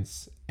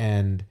audience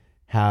and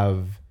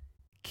have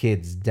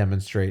kids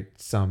demonstrate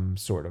some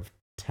sort of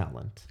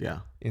talent. Yeah.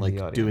 In like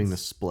the audience. doing the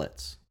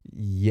splits.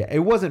 Yeah, it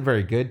wasn't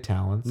very good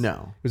talent.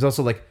 No. It was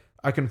also like,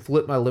 I can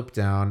flip my lip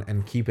down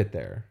and keep it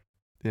there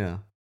Yeah.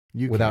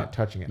 You without can't.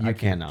 touching it. You I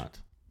can't. cannot.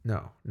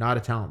 No, not a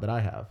talent that I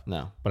have.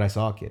 No. But I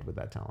saw a kid with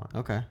that talent.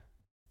 Okay.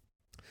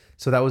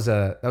 So that was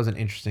an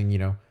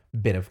interesting,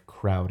 bit of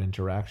crowd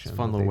interaction. It's a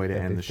fun that little they- way to that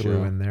end they the threw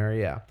show. in there,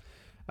 yeah.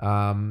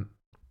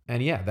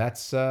 And yeah,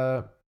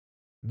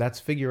 that's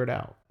Figure It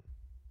Out.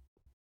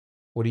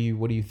 What do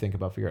you think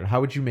about Figure It Out? How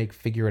would you make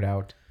Figure It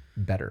Out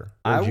better?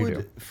 What you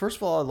do? First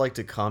of all, I'd like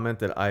to comment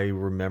that I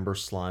remember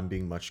slime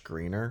being much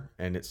greener,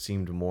 and it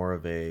seemed more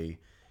of a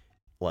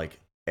like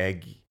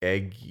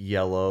egg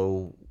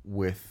yellow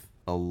with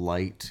a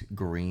light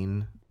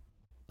green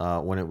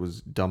when it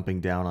was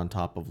dumping down on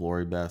top of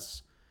Lori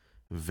Beth's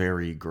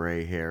very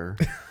gray hair.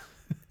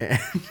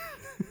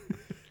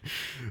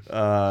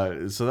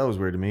 And so that was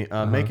weird to me.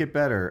 Make it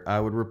better. I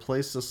would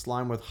replace the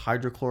slime with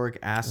hydrochloric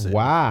acid.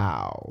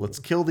 Wow. Let's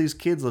kill these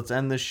kids. Let's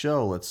end this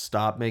show. Let's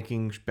stop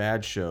making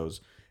bad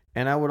shows.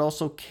 And I would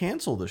also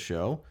cancel the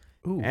show.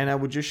 Ooh. And I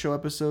would just show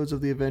episodes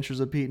of The Adventures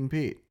of Pete and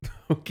Pete.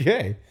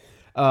 Okay.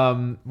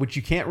 Which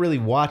you can't really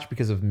watch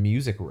because of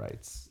music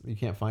rights. You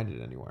can't find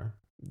it anywhere.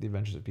 The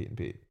Adventures of Pete and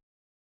Pete.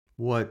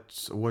 What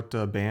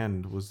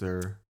band was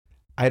there?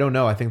 I don't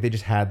know. I think they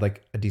just had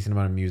like a decent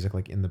amount of music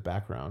like in the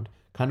background.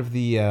 Kind of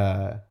the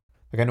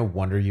like I know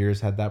Wonder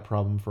Years had that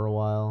problem for a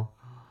while,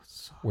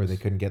 where they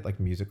couldn't get like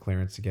music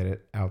clearance to get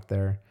it out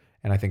there.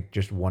 And I think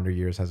just Wonder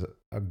Years has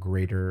a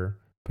greater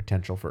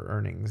potential for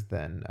earnings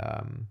than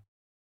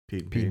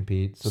Pete and Pete and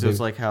Pete. So it's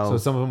like how so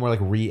some of them were like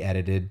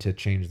re-edited to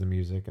change the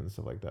music and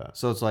stuff like that.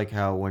 So it's like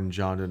how when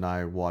John and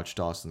I watched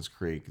Dawson's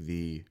Creek,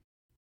 the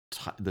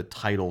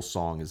title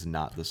song is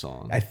not the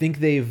song. I think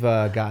they've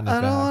gotten it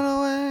I don't back. want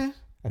to wait.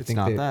 I It's think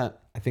not they- that.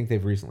 I think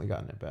they've recently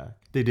gotten it back.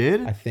 They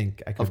did? I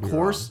think I could Of be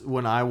course, wrong.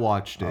 when I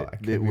watched it, I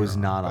could it be was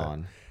wrong,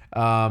 not but-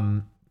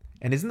 on.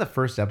 And isn't the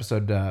first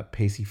episode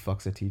Pacey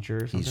fucks a teacher or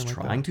something He's like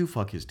trying that? to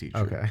fuck his teacher.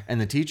 Okay. And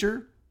the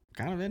teacher,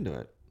 kind of into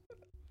it.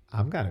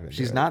 I'm kind of into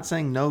She's it. not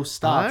saying no,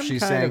 stop. I'm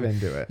She's kind saying, of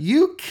into it.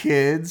 you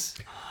kids.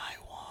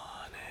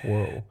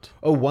 Whoa.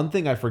 Oh, one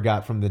thing I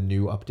forgot from the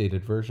new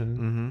updated version,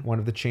 Mm-hmm. one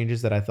of the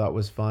changes that I thought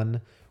was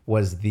fun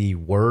was the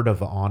word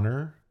of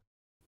honor,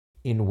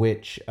 in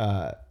which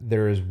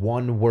there is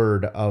one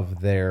word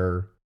of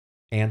their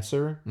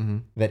answer Mm-hmm.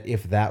 that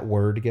if that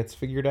word gets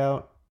figured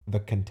out, the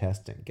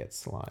contestant gets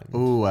slimed.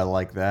 Ooh, I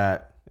like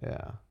that.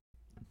 Yeah.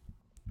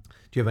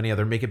 Do you have any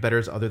other make it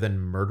betters other than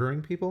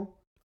murdering people?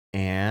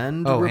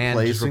 And And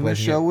just replacing the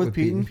replacing show it with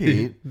Pete and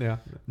Pete. Yeah.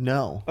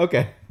 No.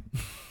 Okay.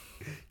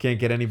 Can't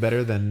get any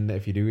better than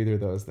if you do either of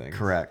those things.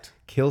 Correct.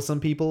 Kill some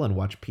people and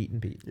watch Pete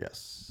and Pete.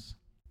 Yes.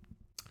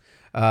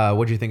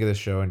 What do you think of this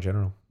show in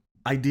general?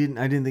 I didn't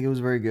think it was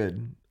very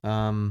good.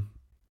 I'm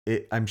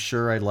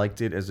sure I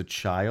liked it as a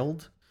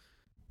child,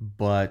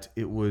 but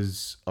it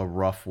was a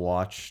rough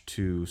watch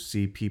to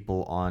see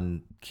people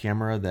on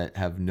camera that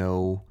have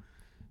no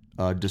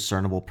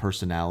discernible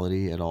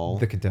personality at all.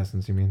 The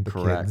contestants, you mean? The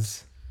Correct.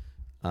 kids?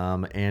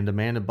 And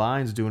Amanda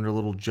Bynes doing her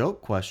little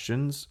joke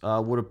questions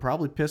would have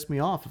probably pissed me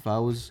off if I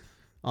was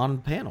on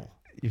the panel.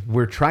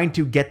 We're trying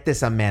to get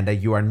this, Amanda.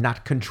 You are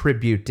not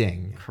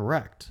contributing.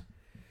 Correct.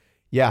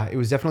 Yeah, it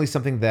was definitely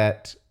something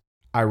that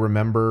I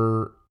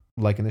remember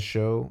liking the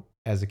show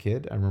as a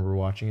kid. I remember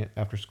watching it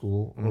after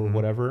school or Mhm.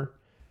 whatever.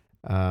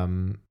 I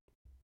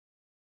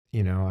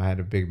had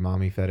a big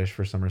mommy fetish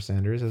for Summer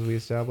Sanders, as we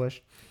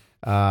established.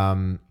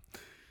 And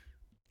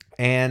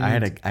I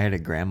had a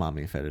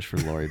grandmommy fetish for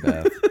Lori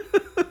Beth.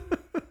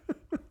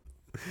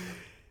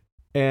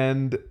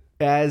 and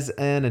as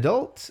an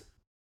adult,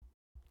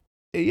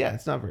 yeah,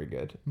 it's not very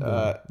good.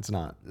 It's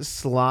not.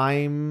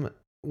 Slime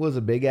was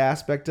a big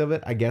aspect of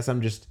it. I guess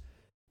I'm just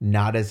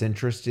not as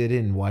interested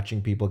in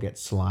watching people get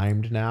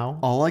slimed now.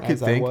 All I could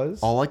was.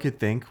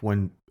 think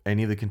when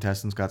any of the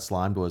contestants got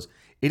slimed was,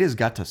 it has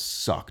got to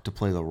suck to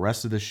play the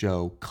rest of the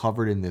show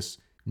covered in this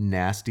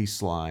nasty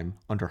slime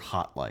under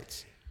hot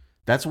lights.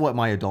 That's what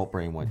my adult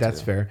brain went to.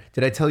 That's fair.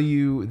 Did I tell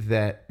you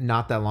that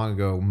not that long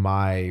ago,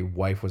 my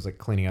wife was like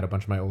cleaning out a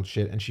bunch of my old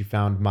shit and she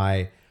found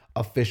my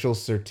official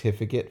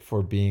certificate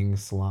for being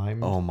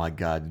slimed? Oh my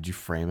God. Did you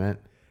frame it?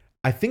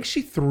 I think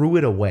she threw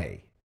it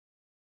away.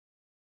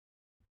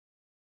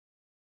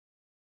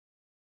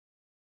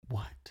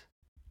 What?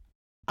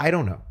 I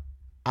don't know.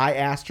 I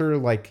asked her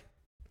like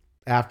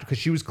after, because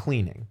she was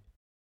cleaning.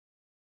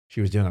 She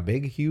was doing a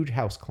big, huge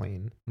house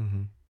clean.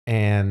 Mm-hmm.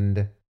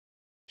 And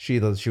she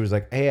was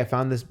like, hey, I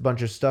found this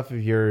bunch of stuff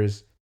of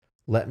yours.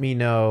 Let me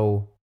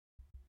know.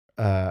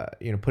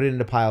 Put it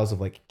into piles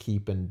of like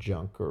keep and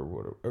junk or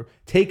whatever. Or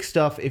take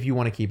stuff if you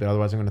want to keep it.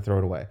 Otherwise, I'm going to throw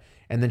it away.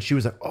 And then she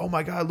was like, oh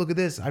my God, look at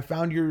this. I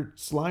found your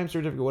slime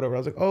certificate, whatever. I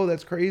was like, oh,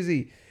 that's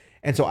crazy.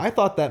 And so I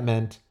thought that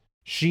meant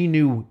she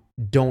knew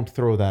don't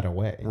throw that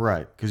away.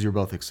 Right. Because you're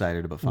both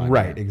excited about finding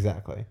Right, it.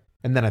 exactly.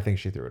 And then I think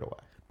she threw it away.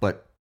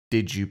 But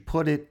did you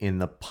put it in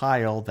the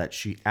pile that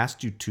she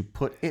asked you to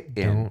put it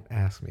in? Don't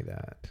ask me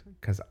that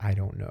because I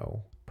don't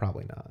know.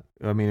 Probably not.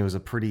 I mean, it was a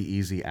pretty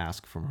easy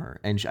ask from her.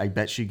 And I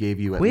bet she gave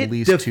you at Quit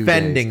least 2 days.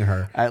 defending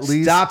her. At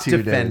least Stop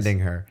 2 defending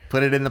days. her.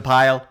 Put it in the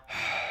pile.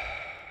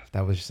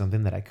 That was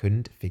something that I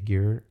couldn't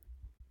figure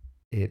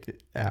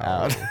it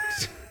out.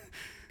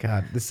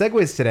 God, the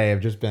segues today have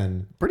just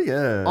been Pretty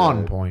good.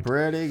 on point.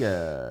 Pretty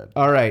good.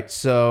 All right,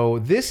 so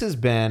this has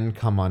been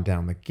Come On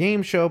Down the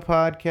Game Show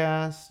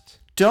podcast.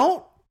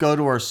 Don't go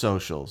to our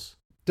socials.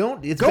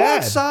 It's Go bad.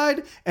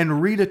 outside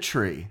and read a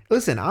tree.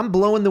 Listen, I'm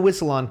blowing the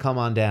whistle on Come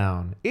On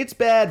Down. It's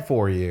bad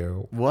for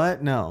you.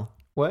 What? No.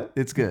 What?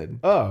 It's good.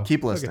 Oh.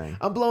 Keep okay. listening.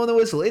 I'm blowing the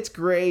whistle. It's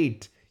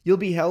great. You'll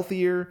be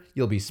healthier.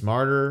 You'll be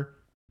smarter.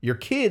 Your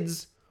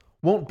kids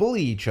won't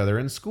bully each other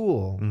in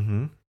school.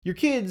 Mm-hmm. Your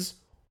kids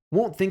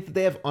won't think that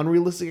they have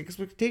unrealistic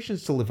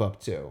expectations to live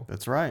up to.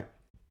 That's right.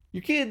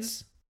 Your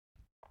kids,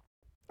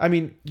 I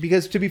mean,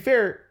 because to be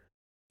fair,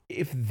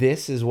 if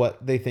this is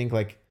what they think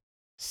like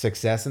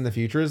success in the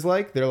future is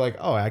like, they're like,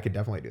 oh, I could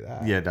definitely do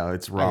that. Yeah, no,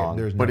 it's wrong.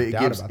 there's no but it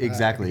doubt gives about that.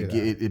 exactly I can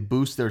do that. it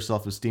boosts their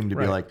self-esteem to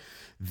be Right. like,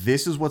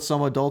 this is what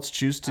some adults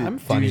choose to I'm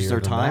use funnier their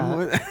than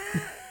time that.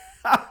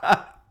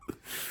 with.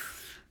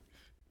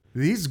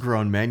 These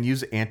grown men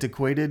use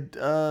antiquated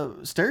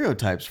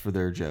stereotypes for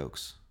their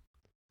jokes.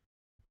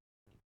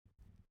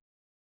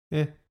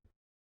 Yeah.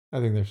 I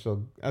think they're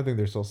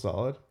still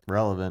solid.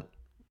 Relevant.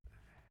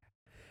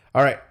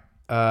 All right.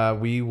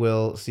 We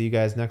will see you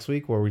guys next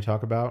week where we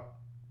talk about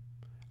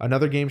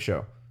another game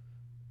show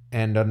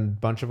and a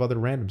bunch of other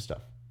random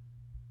stuff.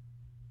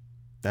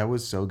 That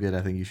was so good.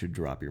 I think you should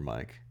drop your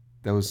mic.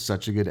 That was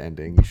such a good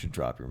ending. You should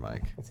drop your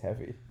mic. That's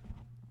heavy.